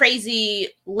crazy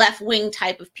left-wing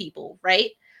type of people,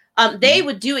 right? They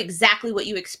would do exactly what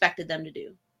you expected them to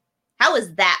do. How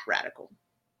is that radical?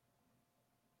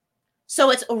 So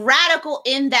it's radical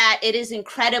in that it is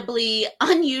incredibly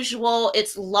unusual.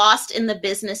 It's lost in the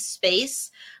business space.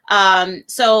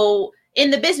 So in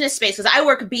the business space, because I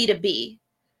work B2B,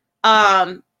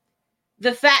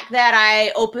 the fact that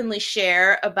I openly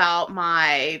share about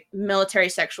my military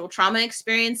sexual trauma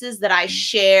experiences, that I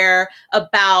share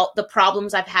about the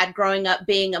problems I've had growing up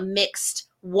being a mixed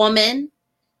woman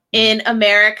in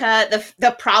America,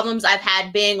 the problems I've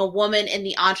had being a woman in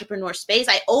the entrepreneur space,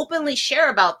 I openly share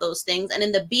about those things. And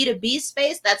in the B2B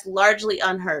space, that's largely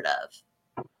unheard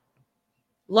of.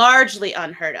 Largely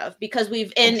unheard of, because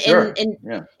we've in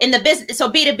the business. So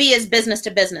B2B is business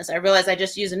to business. I realize I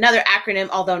just used another acronym,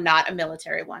 although not a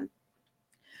military one.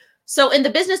 So in the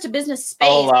business to business space,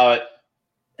 I'll allow it.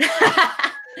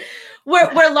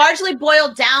 We're largely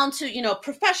boiled down to,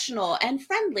 professional and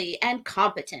friendly and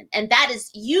competent. And that is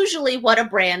usually what a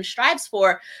brand strives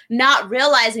for, not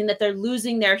realizing that they're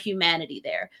losing their humanity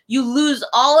there. You lose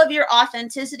all of your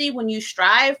authenticity when you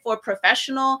strive for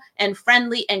professional and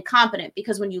friendly and competent,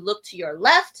 because when you look to your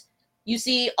left, you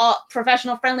see all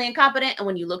professional, friendly, and competent. And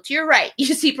when you look to your right, you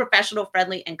see professional,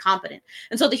 friendly, and competent.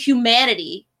 And so the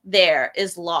humanity there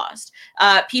is lost.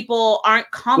 People aren't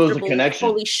comfortable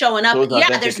fully showing up.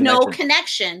 There's no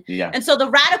connection. Yeah. And so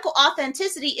the radical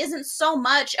authenticity isn't so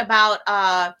much about,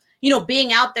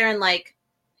 being out there and like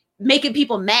making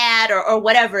people mad or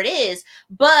whatever it is,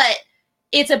 but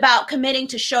it's about committing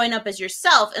to showing up as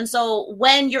yourself. And so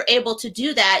when you're able to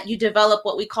do that, you develop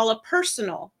what we call a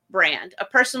personal brand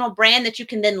that you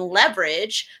can then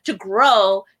leverage to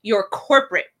grow your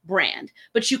corporate brand,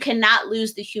 but you cannot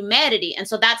lose the humanity. And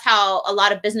so that's how a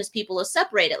lot of business people are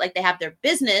separated. Like, they have their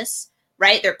business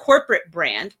right? Their corporate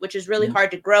brand, which is really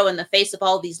hard to grow in the face of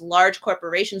all these large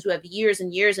corporations who have years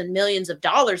and years and millions of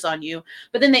dollars on you.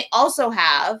 But then they also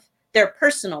have their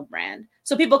personal brand.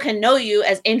 So people can know you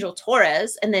as Angel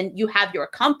Torres, and then you have your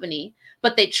company,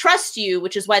 but they trust you,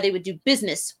 which is why they would do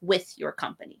business with your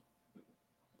company.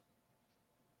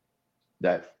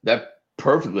 That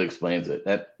perfectly explains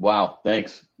it. Wow,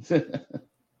 thanks.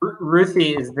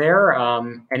 Ruthie, is there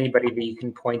anybody that you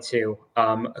can point to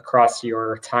across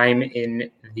your time in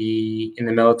the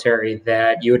military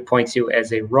that you would point to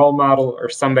as a role model, or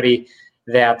somebody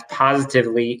that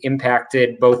positively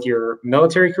impacted both your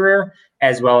military career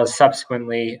as well as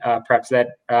subsequently perhaps that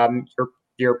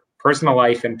your personal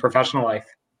life and professional life?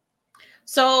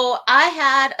 So I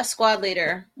had a squad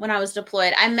leader when I was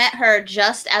deployed. I met her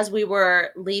just as we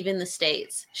were leaving the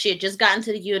States. She had just gotten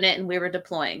to the unit and we were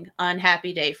deploying.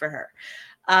 Unhappy day for her.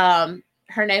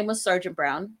 Her name was Sergeant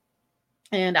Brown,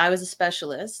 and I was a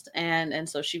specialist. And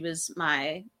so she was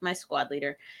my squad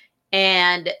leader.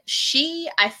 And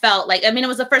I felt like, I mean, it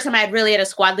was the first time I had really had a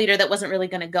squad leader that wasn't really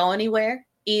going to go anywhere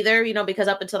either, because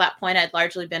up until that point, I'd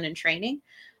largely been in training.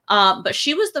 But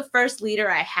she was the first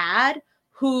leader I had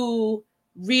who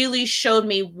really showed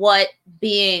me what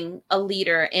being a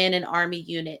leader in an Army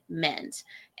unit meant.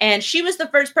 And she was the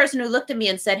first person who looked at me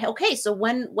and said, okay, so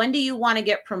when do you want to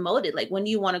get promoted? Like, when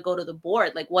do you want to go to the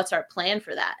board? Like, what's our plan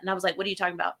for that? And I was like, what are you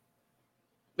talking about?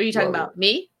 What are you talking about?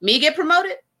 Me get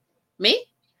promoted? Me?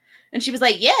 And she was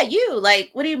like, yeah, you.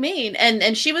 Like, what do you mean?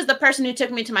 And she was the person who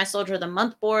took me to my Soldier of the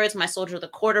Month boards, my Soldier of the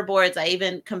Quarter boards. I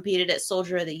even competed at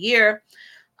Soldier of the Year.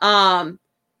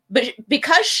 But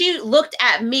because she looked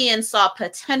at me and saw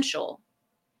potential,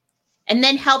 and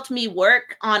then helped me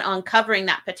work on uncovering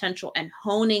that potential and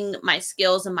honing my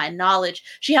skills and my knowledge,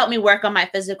 she helped me work on my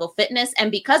physical fitness.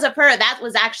 And because of her, that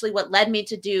was actually what led me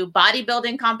to do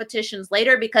bodybuilding competitions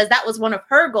later, because that was one of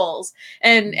her goals.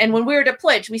 And when we were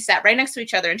deployed, we sat right next to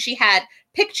each other, and she had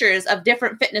pictures of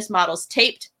different fitness models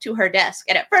taped to her desk.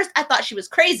 And at first I thought she was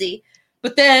crazy,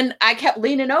 but then I kept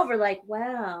leaning over like,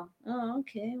 wow, oh,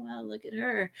 okay, wow, look at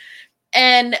her.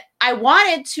 And I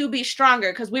wanted to be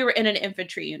stronger because we were in an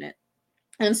infantry unit.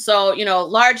 And so,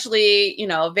 largely,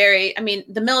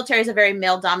 the military is a very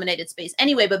male dominated space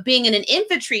anyway, but being in an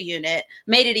infantry unit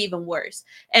made it even worse.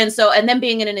 And then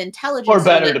being in an intelligence or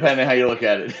better, unit, depending how you look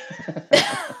at it.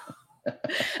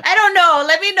 I don't know.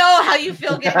 Let me know how you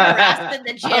feel getting harassed in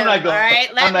the gym. I'm not going, all right?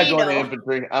 I'm not going to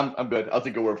infantry. I'm good. I'll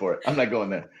take your word for it. I'm not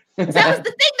going there. So that was the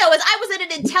thing, though, is I was in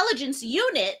an intelligence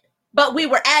unit, but we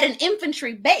were at an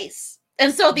infantry base.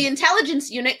 And so the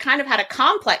intelligence unit kind of had a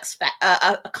complex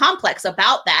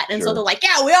about that. And so they're like,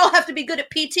 yeah, we all have to be good at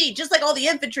PT, just like all the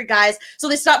infantry guys. So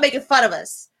they stopped making fun of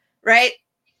us. Right.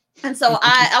 And so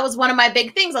I was one of my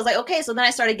big things. I was like, okay, so then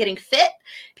I started getting fit,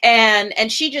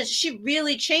 and she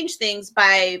really changed things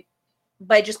by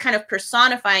just kind of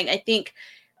personifying, I think,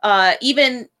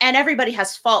 and everybody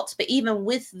has faults, but even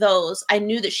with those, I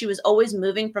knew that she was always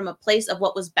moving from a place of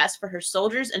what was best for her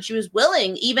soldiers. And she was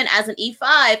willing, even as an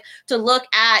E5, to look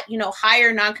at,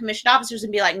 higher non-commissioned officers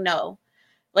and be like, no,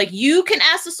 like, you can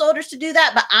ask the soldiers to do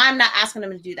that, but I'm not asking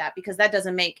them to do that, because that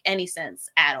doesn't make any sense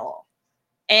at all.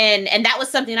 And that was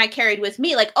something I carried with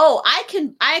me. Like, oh,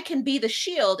 I can be the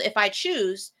shield if I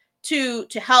choose to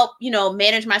help,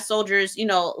 manage my soldiers,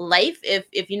 life.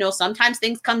 If sometimes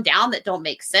things come down that don't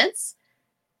make sense,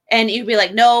 and you'd be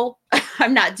like, no,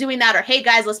 I'm not doing that. Or, hey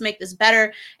guys, let's make this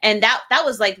better. And that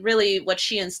was like really what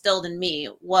she instilled in me,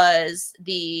 was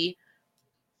the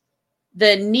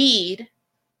need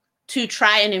to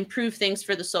try and improve things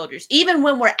for the soldiers. Even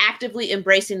when we're actively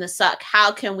embracing the suck,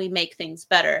 how can we make things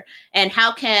better? And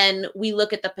how can we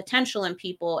look at the potential in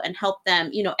people and help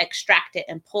them, extract it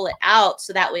and pull it out,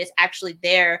 so that way it's actually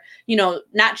there,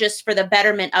 not just for the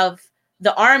betterment of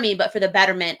the Army, but for the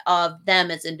betterment of them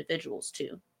as individuals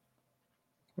too.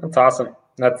 That's awesome.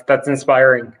 That's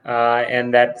inspiring.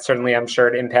 And that certainly, I'm sure,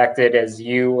 it impacted as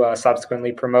you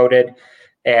subsequently promoted.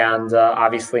 And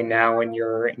obviously now in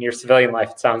your civilian life,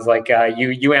 it sounds like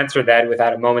you answered that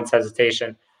without a moment's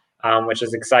hesitation, which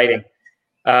is exciting.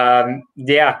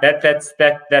 Yeah,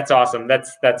 that's awesome.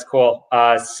 That's cool.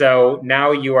 So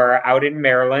now you are out in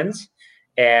Maryland,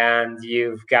 and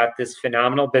you've got this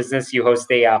phenomenal business. You host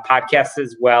a podcast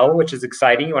as well, which is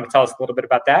exciting. You want to tell us a little bit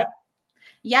about that?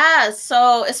 Yeah,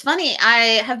 so it's funny.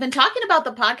 I have been talking about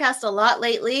the podcast a lot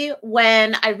lately,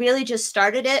 when I really just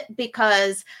started it,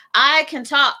 because I can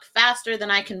talk faster than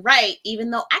I can write,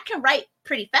 even though I can write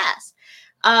pretty fast.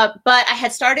 But I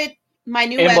had started my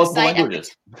new website.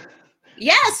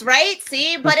 Yes, right.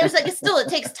 See, but it was like, it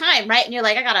takes time, right? And you're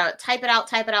like, I gotta type it out.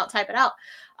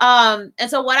 And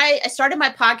so what I started my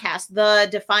podcast, the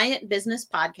Defiant Business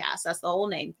Podcast. That's the whole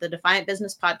name, the Defiant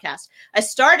Business Podcast. I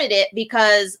started it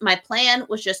because my plan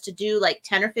was just to do like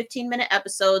 10 or 15 minute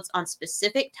episodes on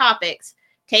specific topics,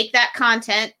 take that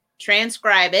content,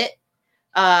 transcribe it,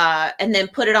 and then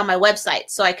put it on my website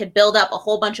so I could build up a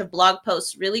whole bunch of blog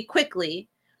posts really quickly.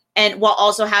 And while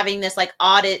also having this like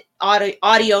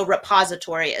audio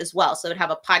repository as well. So it would have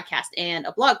a podcast and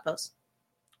a blog post.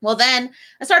 Well, then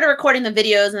I started recording the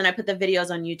videos and then I put the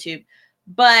videos on YouTube.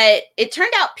 But it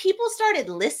turned out people started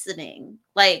listening,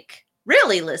 like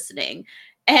really listening.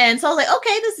 And so I was like,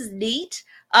 okay, this is neat.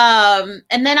 And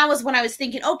then when I was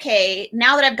thinking, okay,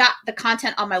 now that I've got the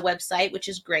content on my website, which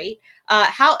is great,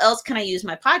 how else can I use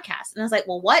my podcast? And I was like,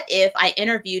 well, what if I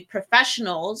interviewed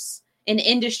professionals in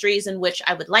industries in which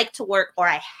I would like to work or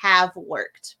I have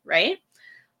worked, right?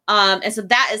 And so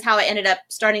that is how I ended up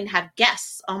starting to have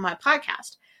guests on my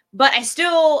podcast. But I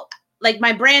still, like,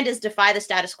 my brand is Defy the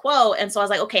Status Quo. And so I was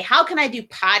like, okay, how can I do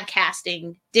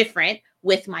podcasting different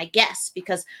with my guests?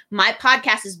 Because my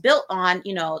podcast is built on,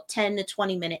 10 to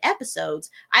 20 minute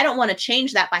episodes. I don't want to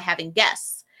change that by having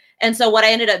guests. And so what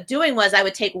I ended up doing was I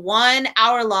would take 1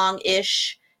 hour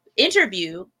long-ish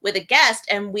interview with a guest,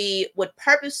 and I would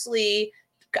purposely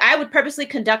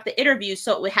conduct the interview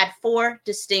so it had 4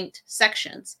 distinct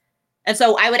sections. And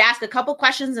so I would ask a couple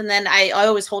questions, and then I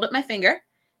always hold up my finger,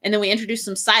 and then we introduce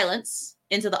some silence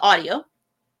into the audio.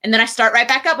 And then I start right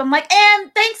back up. I'm like,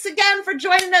 and thanks again for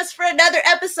joining us for another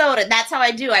episode. And that's how I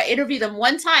do. I interview them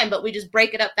one time, but we just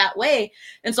break it up that way.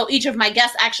 And so each of my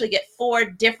guests actually get 4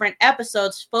 different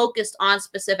episodes focused on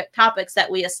specific topics that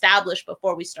we establish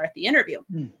before we start the interview.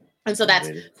 And so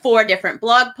that's 4 different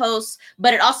blog posts,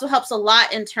 but it also helps a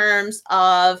lot in terms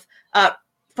of,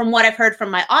 from what I've heard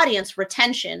from my audience,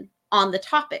 retention on the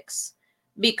topics,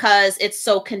 because it's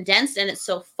so condensed and it's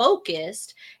so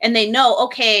focused, and they know,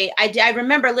 okay, I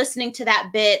remember listening to that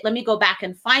bit. Let me go back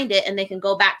and find it. And they can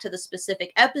go back to the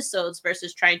specific episodes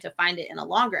versus trying to find it in a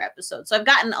longer episode. So I've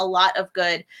gotten a lot of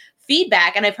good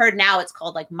feedback, and I've heard now it's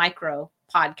called like micro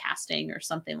podcasting or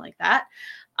something like that.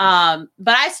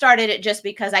 But I started it just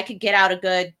because I could get out a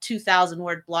good 2,000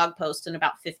 word blog post in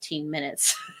about 15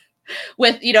 minutes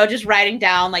with, just writing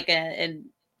down like a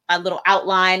little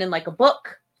outline and like a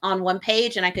book on one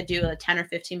page, and I could do a 10 or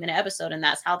 15 minute episode. And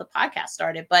that's how the podcast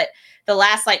started. But the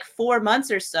last like 4 months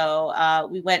or so,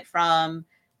 we went from,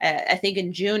 I think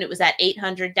in June, it was at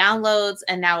 800 downloads.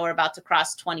 And now we're about to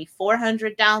cross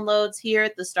 2,400 downloads here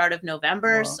at the start of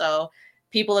November. Wow. So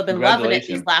people have been loving it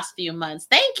these last few months.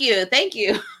 Thank you. Thank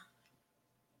you.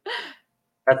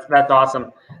 That's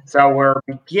awesome. So we're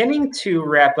beginning to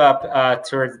wrap up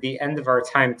towards the end of our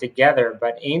time together.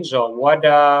 But Angel, what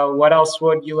else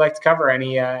would you like to cover?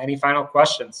 Any final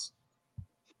questions?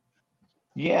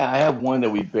 Yeah, I have one that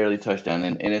we barely touched on,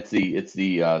 and it's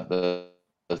the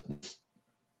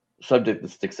subject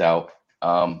that sticks out.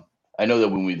 I know that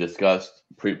when we discussed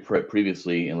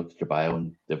previously and looked at your bio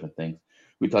and different things,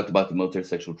 we talked about the military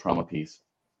sexual trauma piece,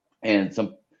 and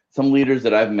some leaders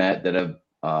that I've met that have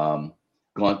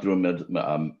gone through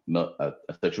a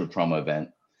sexual trauma event,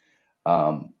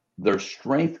 their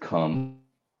strength comes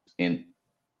in,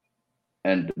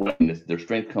 and their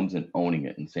strength comes in owning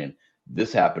it and saying,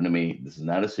 this happened to me. This is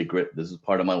not a secret. This is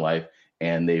part of my life.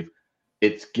 And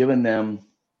it's given them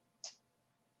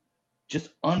just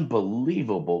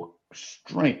unbelievable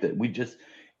strength that we just,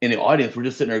 in the audience, we're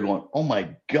just sitting there going, oh my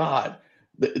God,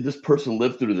 this person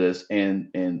lived through this. And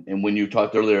when you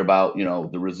talked earlier about,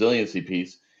 the resiliency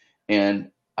piece, and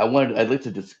I'd like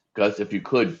to discuss, if you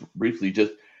could briefly,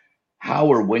 just how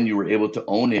or when you were able to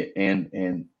own it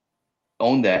and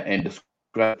own that and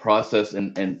describe the process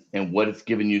and what it's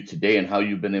given you today and how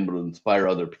you've been able to inspire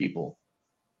other people.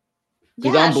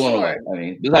 Because I'm blown away. I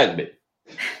mean, besides me.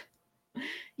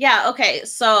 Yeah. Okay.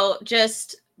 So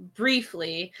just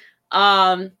briefly,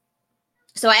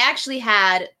 so I actually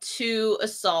had 2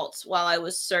 assaults while I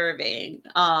was serving.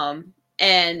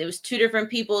 And it was 2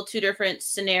 different people, 2 different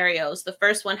scenarios. The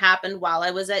first one happened while I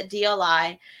was at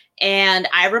DLI, and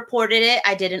I reported it.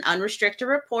 I did an unrestricted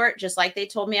report, just like they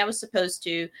told me I was supposed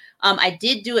to. I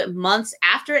did do it months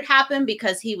after it happened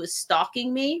because he was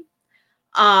stalking me.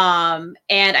 And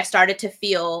I started to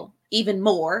feel even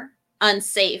more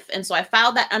unsafe. And so I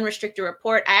filed that unrestricted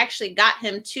report. I actually got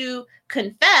him to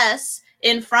confess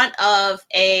in front of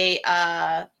a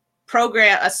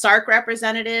SARC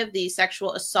representative, the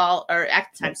sexual assault, or at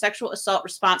the time, sexual assault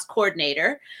response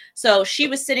coordinator. So she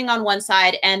was sitting on one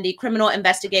side and the criminal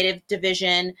investigative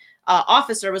division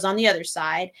officer was on the other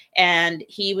side, and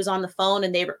he was on the phone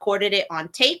and they recorded it on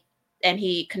tape. and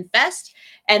he confessed.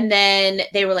 And then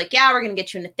they were like, yeah, we're going to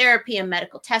get you into therapy and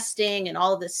medical testing and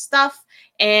all of this stuff.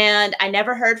 And I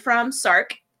never heard from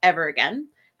SARC ever again.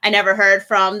 I never heard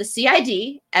from the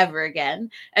CID ever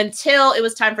again until it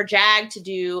was time for JAG to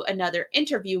do another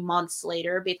interview months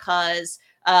later, because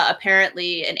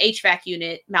apparently an HVAC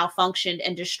unit malfunctioned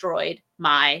and destroyed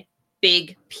my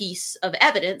big piece of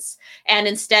evidence. And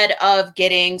instead of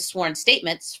getting sworn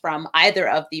statements from either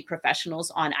of the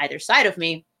professionals on either side of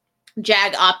me,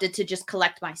 JAG opted to just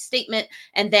collect my statement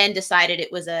and then decided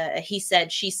it was a he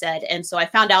said, she said. And so I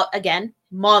found out again,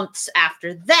 months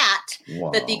after that,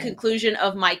 that the conclusion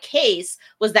of my case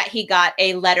was that he got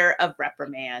a letter of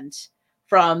reprimand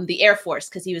from the Air Force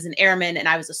because he was an airman and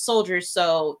I was a soldier.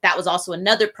 So that was also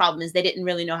another problem, is they didn't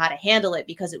really know how to handle it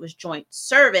because it was joint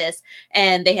service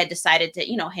and they had decided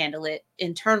to, handle it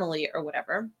internally or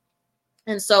whatever.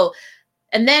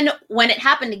 And then when it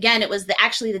happened again, it was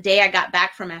actually the day I got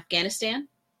back from Afghanistan,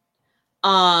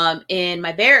 in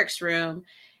my barracks room.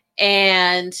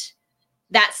 And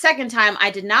that second time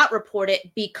I did not report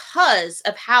it because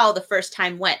of how the first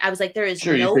time went. I was like, there is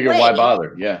no way. Sure, you figure why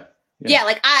bother? Yeah. Yeah,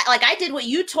 I did what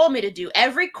you told me to do.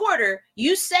 Every quarter,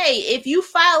 you say, if you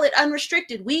file it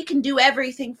unrestricted, we can do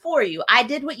everything for you. I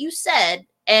did what you said.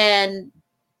 And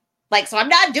so I'm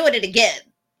not doing it again.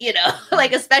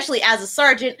 Especially as a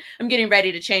sergeant, I'm getting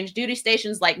ready to change duty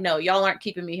stations. No, y'all aren't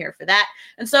keeping me here for that.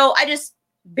 And so I just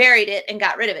buried it and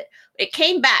got rid of it. It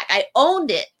came back. I owned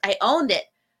it,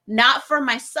 not for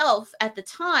myself at the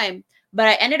time, but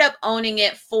I ended up owning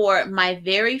it for my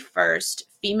very first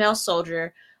female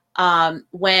soldier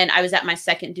when I was at my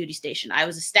second duty station. I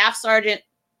was a staff sergeant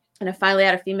and I finally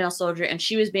had a female soldier, and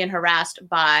she was being harassed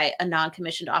by a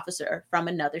non-commissioned officer from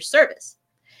another service.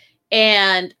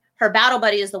 And her battle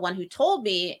buddy is the one who told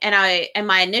me, I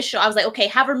was like, okay,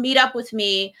 have her meet up with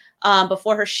me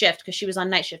before her shift, because she was on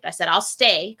night shift. I said, I'll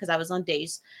stay, because I was on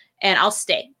days, and I'll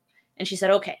stay. And she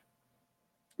said, okay.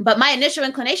 But my initial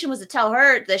inclination was to tell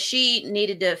her that she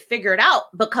needed to figure it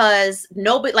out, because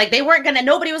nobody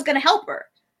was going to help her,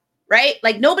 right?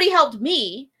 Nobody helped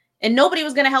me and nobody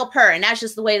was going to help her. And that's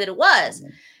just the way that it was. Mm-hmm.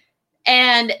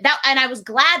 And I was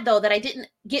glad, though, that I didn't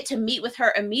get to meet with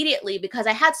her immediately, because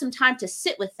I had some time to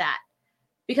sit with that,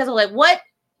 because I was like,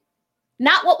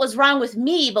 not what was wrong with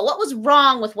me, but what was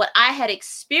wrong with what I had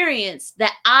experienced,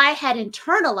 that I had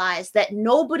internalized that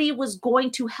nobody was going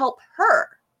to help her.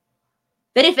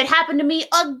 That if it happened to me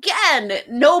again,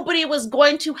 nobody was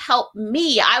going to help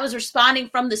me. I was responding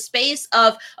from the space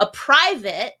of a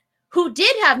private who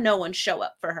did have no one show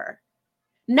up for her.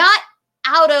 Not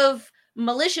out of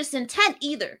malicious intent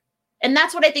either. And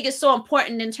that's what I think is so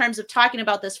important in terms of talking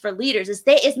about this for leaders, is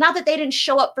it's not that they didn't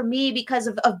show up for me because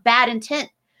of bad intent,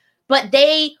 but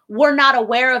they were not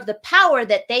aware of the power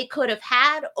that they could have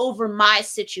had over my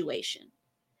situation.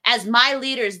 As my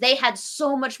leaders, they had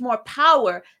so much more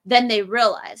power than they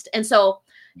realized. And so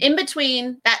in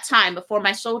between that time, before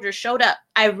my soldiers showed up,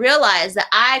 I realized that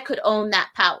I could own that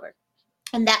power.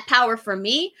 And that power for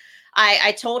me,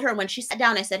 I told her when she sat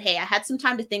down, I said, hey, I had some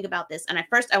time to think about this. And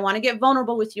I want to get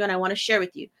vulnerable with you, and I want to share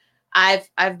with you. I've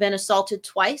been assaulted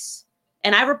twice,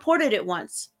 and I reported it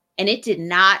once, and it did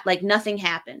not, nothing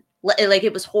happened.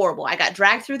 It was horrible. I got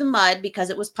dragged through the mud because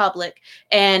it was public,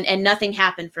 and nothing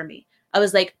happened for me. I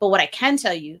was like, but what I can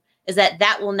tell you is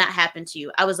that will not happen to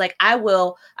you. I was like, I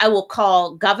will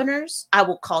call governors. I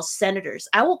will call senators.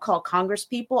 I will call Congress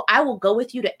people. I will go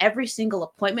with you to every single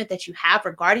appointment that you have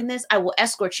regarding this. I will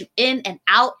escort you in and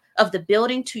out of the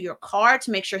building to your car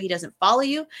to make sure he doesn't follow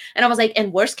you. And I was like,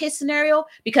 in worst case scenario,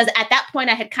 because at that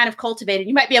point I had kind of cultivated,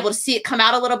 you might be able to see it come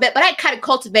out a little bit, but I kind of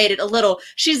cultivated a little,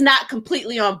 she's not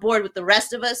completely on board with the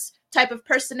rest of us type of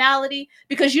personality,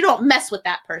 because you don't mess with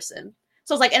that person.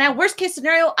 So I was like, and at worst case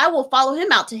scenario, I will follow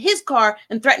him out to his car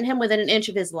and threaten him within an inch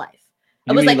of his life.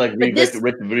 I was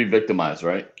re-victimize,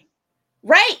 right?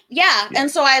 Right. Yeah. And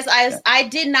so I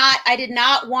did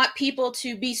not want people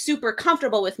to be super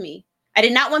comfortable with me. I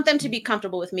did not want them to be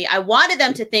comfortable with me. I wanted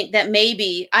them to think that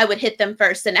maybe I would hit them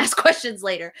first and ask questions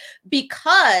later,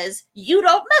 because you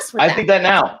don't mess with that. I think that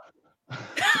now.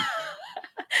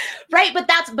 Right. But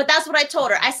that's what I told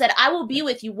her. I said, I will be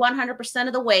with you 100%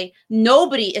 of the way.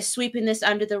 Nobody is sweeping this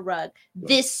under the rug.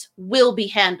 This will be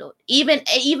handled. Even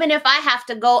if I have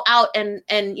to go out and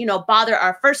bother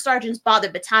our first sergeants,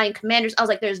 bother battalion commanders. I was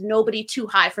like, there's nobody too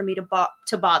high for me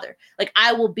to bother.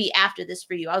 I will be after this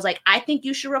for you. I was like, I think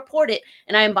you should report it.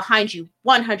 And I am behind you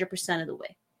 100% of the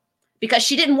way. Because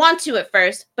she didn't want to at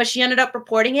first, but she ended up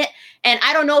reporting it. And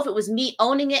I don't know if it was me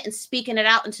owning it and speaking it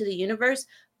out into the universe,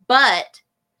 but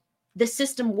the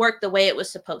system worked the way it was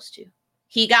supposed to.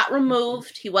 He got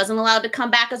removed. He wasn't allowed to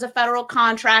come back as a federal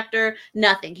contractor,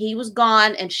 nothing. He was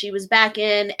gone and she was back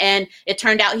in. And it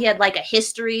turned out he had like a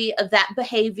history of that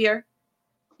behavior,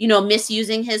 you know,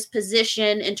 misusing his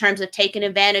position in terms of taking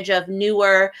advantage of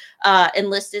newer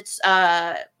enlisted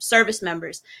service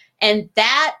members. And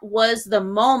that was the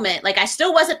moment, like I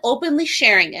still wasn't openly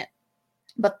sharing it,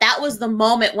 but that was the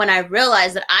moment when I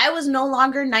realized that I was no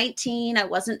longer 19. I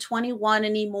wasn't 21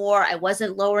 anymore. I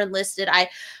wasn't lower enlisted.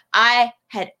 I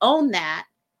had owned that.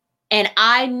 And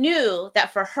I knew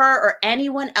that for her or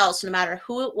anyone else, no matter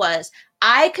who it was,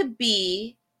 I could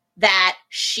be that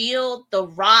shield, the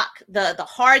rock, the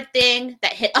hard thing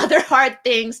that hit other hard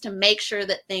things to make sure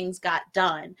that things got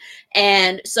done.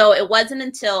 And so it wasn't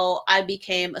until I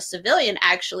became a civilian,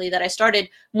 actually, that I started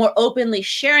more openly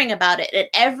sharing about it. And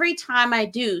every time I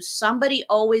do, somebody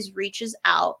always reaches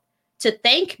out to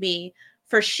thank me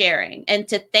for sharing and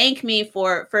to thank me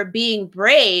for being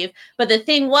brave. But the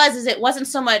thing was, is it wasn't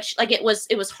so much like it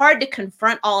was hard to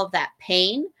confront all of that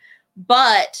pain,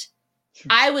 but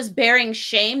I was bearing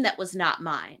shame that was not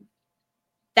mine.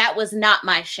 That was not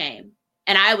my shame.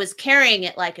 And I was carrying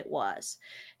it like it was.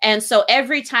 And so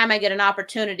every time I get an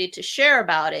opportunity to share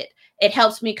about it, it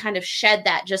helps me kind of shed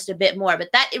that just a bit more.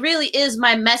 But that it really is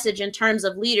my message in terms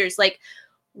of leaders. Like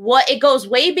what it goes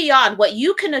way beyond what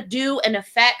you can do and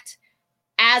affect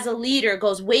as a leader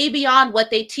goes way beyond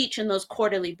what they teach in those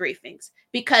quarterly briefings,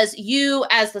 because you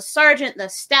as the sergeant, the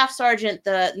staff sergeant,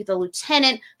 the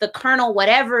lieutenant, the colonel,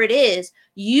 whatever it is,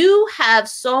 you have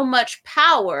so much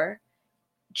power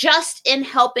just in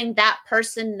helping that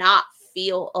person not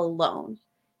feel alone.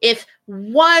 If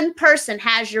one person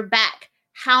has your back,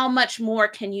 how much more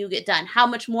can you get done? How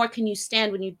much more can you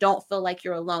stand when you don't feel like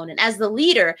you're alone? And as the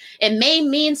leader, it may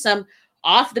mean some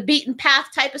off the beaten path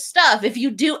type of stuff if you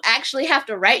do actually have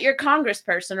to write your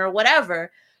congressperson or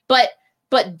whatever, but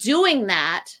doing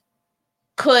that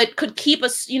could keep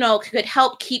us, you know, could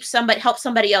help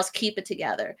somebody else keep it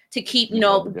together, to keep, you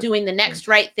know, doing the next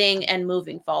right thing and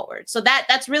moving forward. So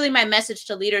that's really my message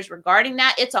to leaders regarding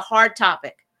that. It's a hard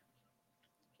topic.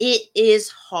 It is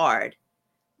hard,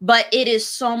 but it is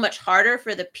so much harder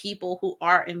for the people who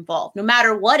are involved, no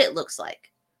matter what it looks like.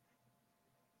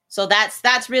 So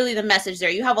that's really the message there.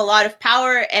 You have a lot of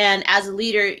power, and as a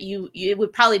leader, it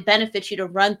would probably benefit you to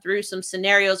run through some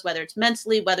scenarios, whether it's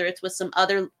mentally, whether it's with some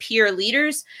other peer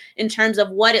leaders, in terms of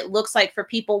what it looks like for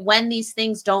people when these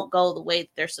things don't go the way that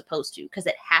they're supposed to, because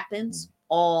it happens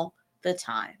all the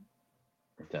time.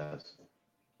 It does.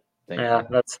 Yeah,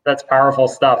 that's powerful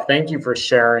stuff. Thank you for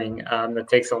sharing. That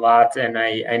takes a lot, and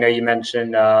I know you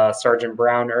mentioned Sergeant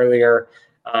Brown earlier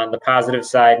on the positive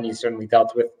side, and you certainly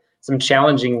dealt with some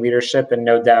challenging leadership, and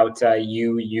no doubt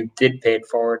you did pay it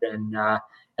forward, and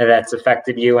that's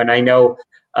affected you. And I know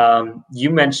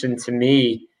you mentioned to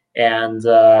me, and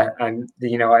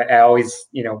I always,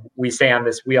 we say on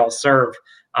this, we all serve,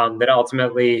 that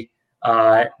ultimately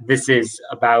this is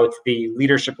about the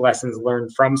leadership lessons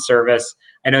learned from service.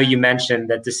 I know you mentioned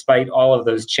that despite all of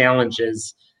those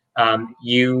challenges,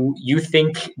 you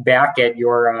think back at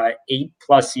your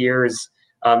 8+ years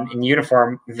in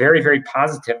uniform very, very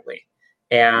positively.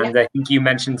 And yeah. I think you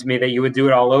mentioned to me that you would do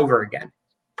it all over again.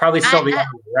 Probably still the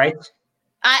Army, right?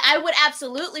 I would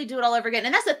absolutely do it all over again.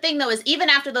 And that's the thing, though, is even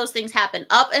after those things happened,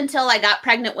 up until I got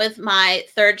pregnant with my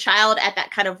third child at that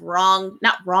kind of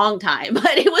not wrong time,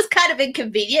 but it was kind of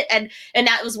inconvenient. And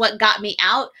that was what got me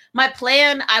out.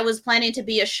 I was planning to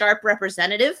be a sharp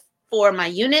representative for my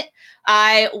unit.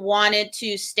 I wanted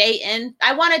to stay in.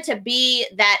 I wanted to be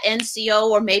that NCO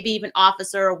or maybe even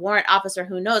officer or warrant officer,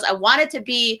 who knows. I wanted to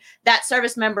be that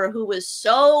service member who was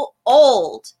so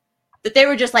old that they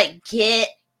were just like, get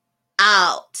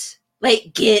out.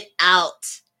 Like, get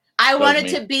out. I wanted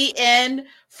to be in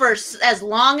for as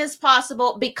long as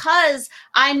possible, because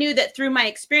I knew that through my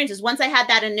experiences, once I had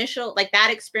that initial, like that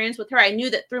experience with her, I knew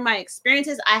that through my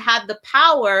experiences, I had the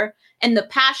power and the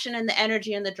passion and the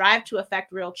energy and the drive to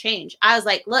affect real change. I was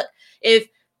like, look, if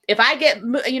I get,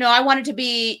 I wanted to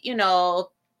be,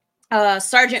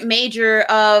 sergeant major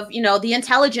of, the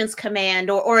intelligence command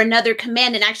or another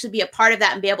command, and actually be a part of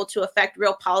that and be able to affect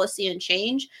real policy and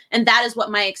change. And that is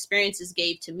what my experiences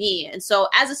gave to me. And so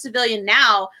as a civilian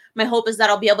now, my hope is that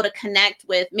I'll be able to connect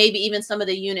with maybe even some of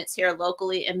the units here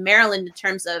locally in Maryland in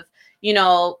terms of,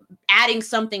 adding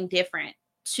something different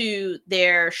to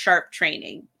their sharp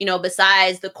training,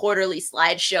 besides the quarterly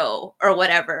slideshow or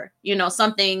whatever,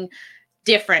 something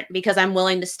different, because I'm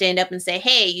willing to stand up and say,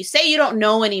 hey, you say you don't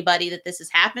know anybody that this has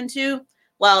happened to.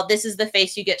 Well, this is the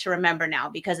face you get to remember now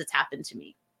because it's happened to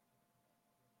me.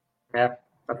 Yeah,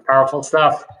 that's powerful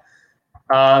stuff.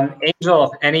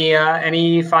 Angel,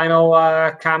 any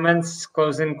final comments,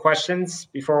 closing questions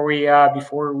before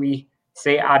we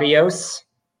say adios?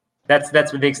 That's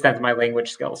the extent of my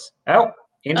language skills. Oh,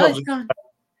 Angel.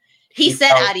 He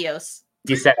said adios.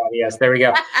 He said adios. There we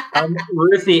go.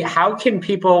 Ruthie, how can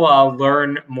people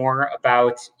learn more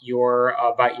about your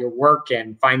work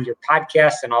and find your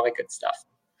podcast and all that good stuff?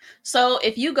 So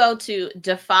if you go to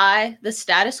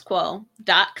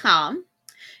defythestatusquo.com,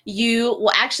 you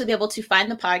will actually be able to find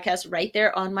the podcast right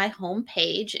there on my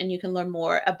homepage, and you can learn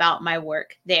more about my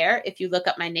work there. If you look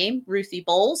up my name, Ruthie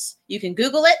Bowles, you can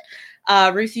Google it.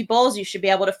 Ruthie Bowles, you should be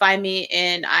able to find me,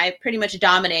 and I pretty much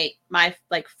dominate my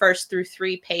first through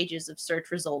 3 pages of search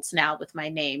results now with my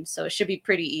name. So it should be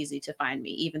pretty easy to find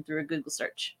me, even through a Google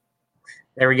search.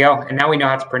 There we go. And now we know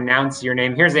how to pronounce your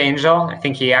name. Here's Angel. I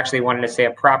think he actually wanted to say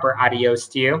a proper adios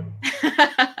to you.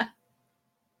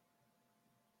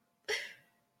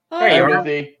 There you are.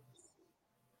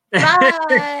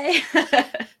 Bye.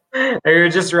 We were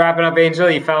just wrapping up, Angel.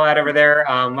 You fell out over there.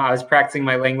 I was practicing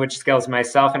my language skills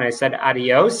myself, and I said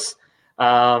adios.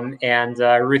 And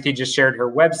Ruthie just shared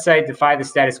her website,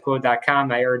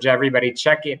 defythestatusquo.com. I urge everybody to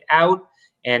check it out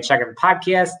and check out the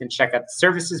podcast and check out the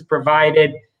services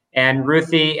provided. And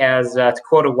Ruthie, as to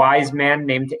quote a wise man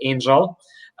named Angel,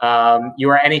 you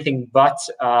are anything but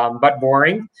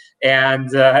boring,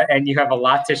 and you have a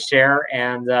lot to share.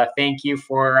 And thank you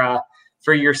for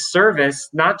your service,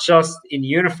 not just in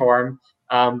uniform,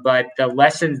 but the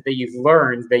lessons that you've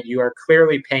learned, that you are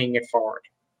clearly paying it forward.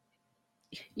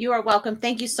 You are welcome.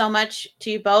 Thank you so much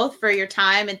to you both for your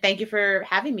time, and thank you for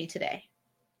having me today.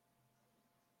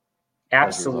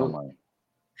 Absolutely.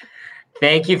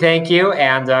 Thank you.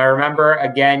 And remember,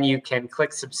 again, you can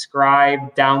click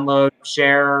subscribe, download,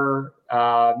 share,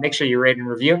 make sure you rate and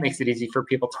review. It makes it easy for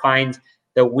people to find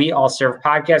the We All Serve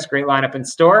podcast. Great lineup in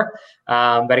store.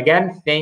 But again, thank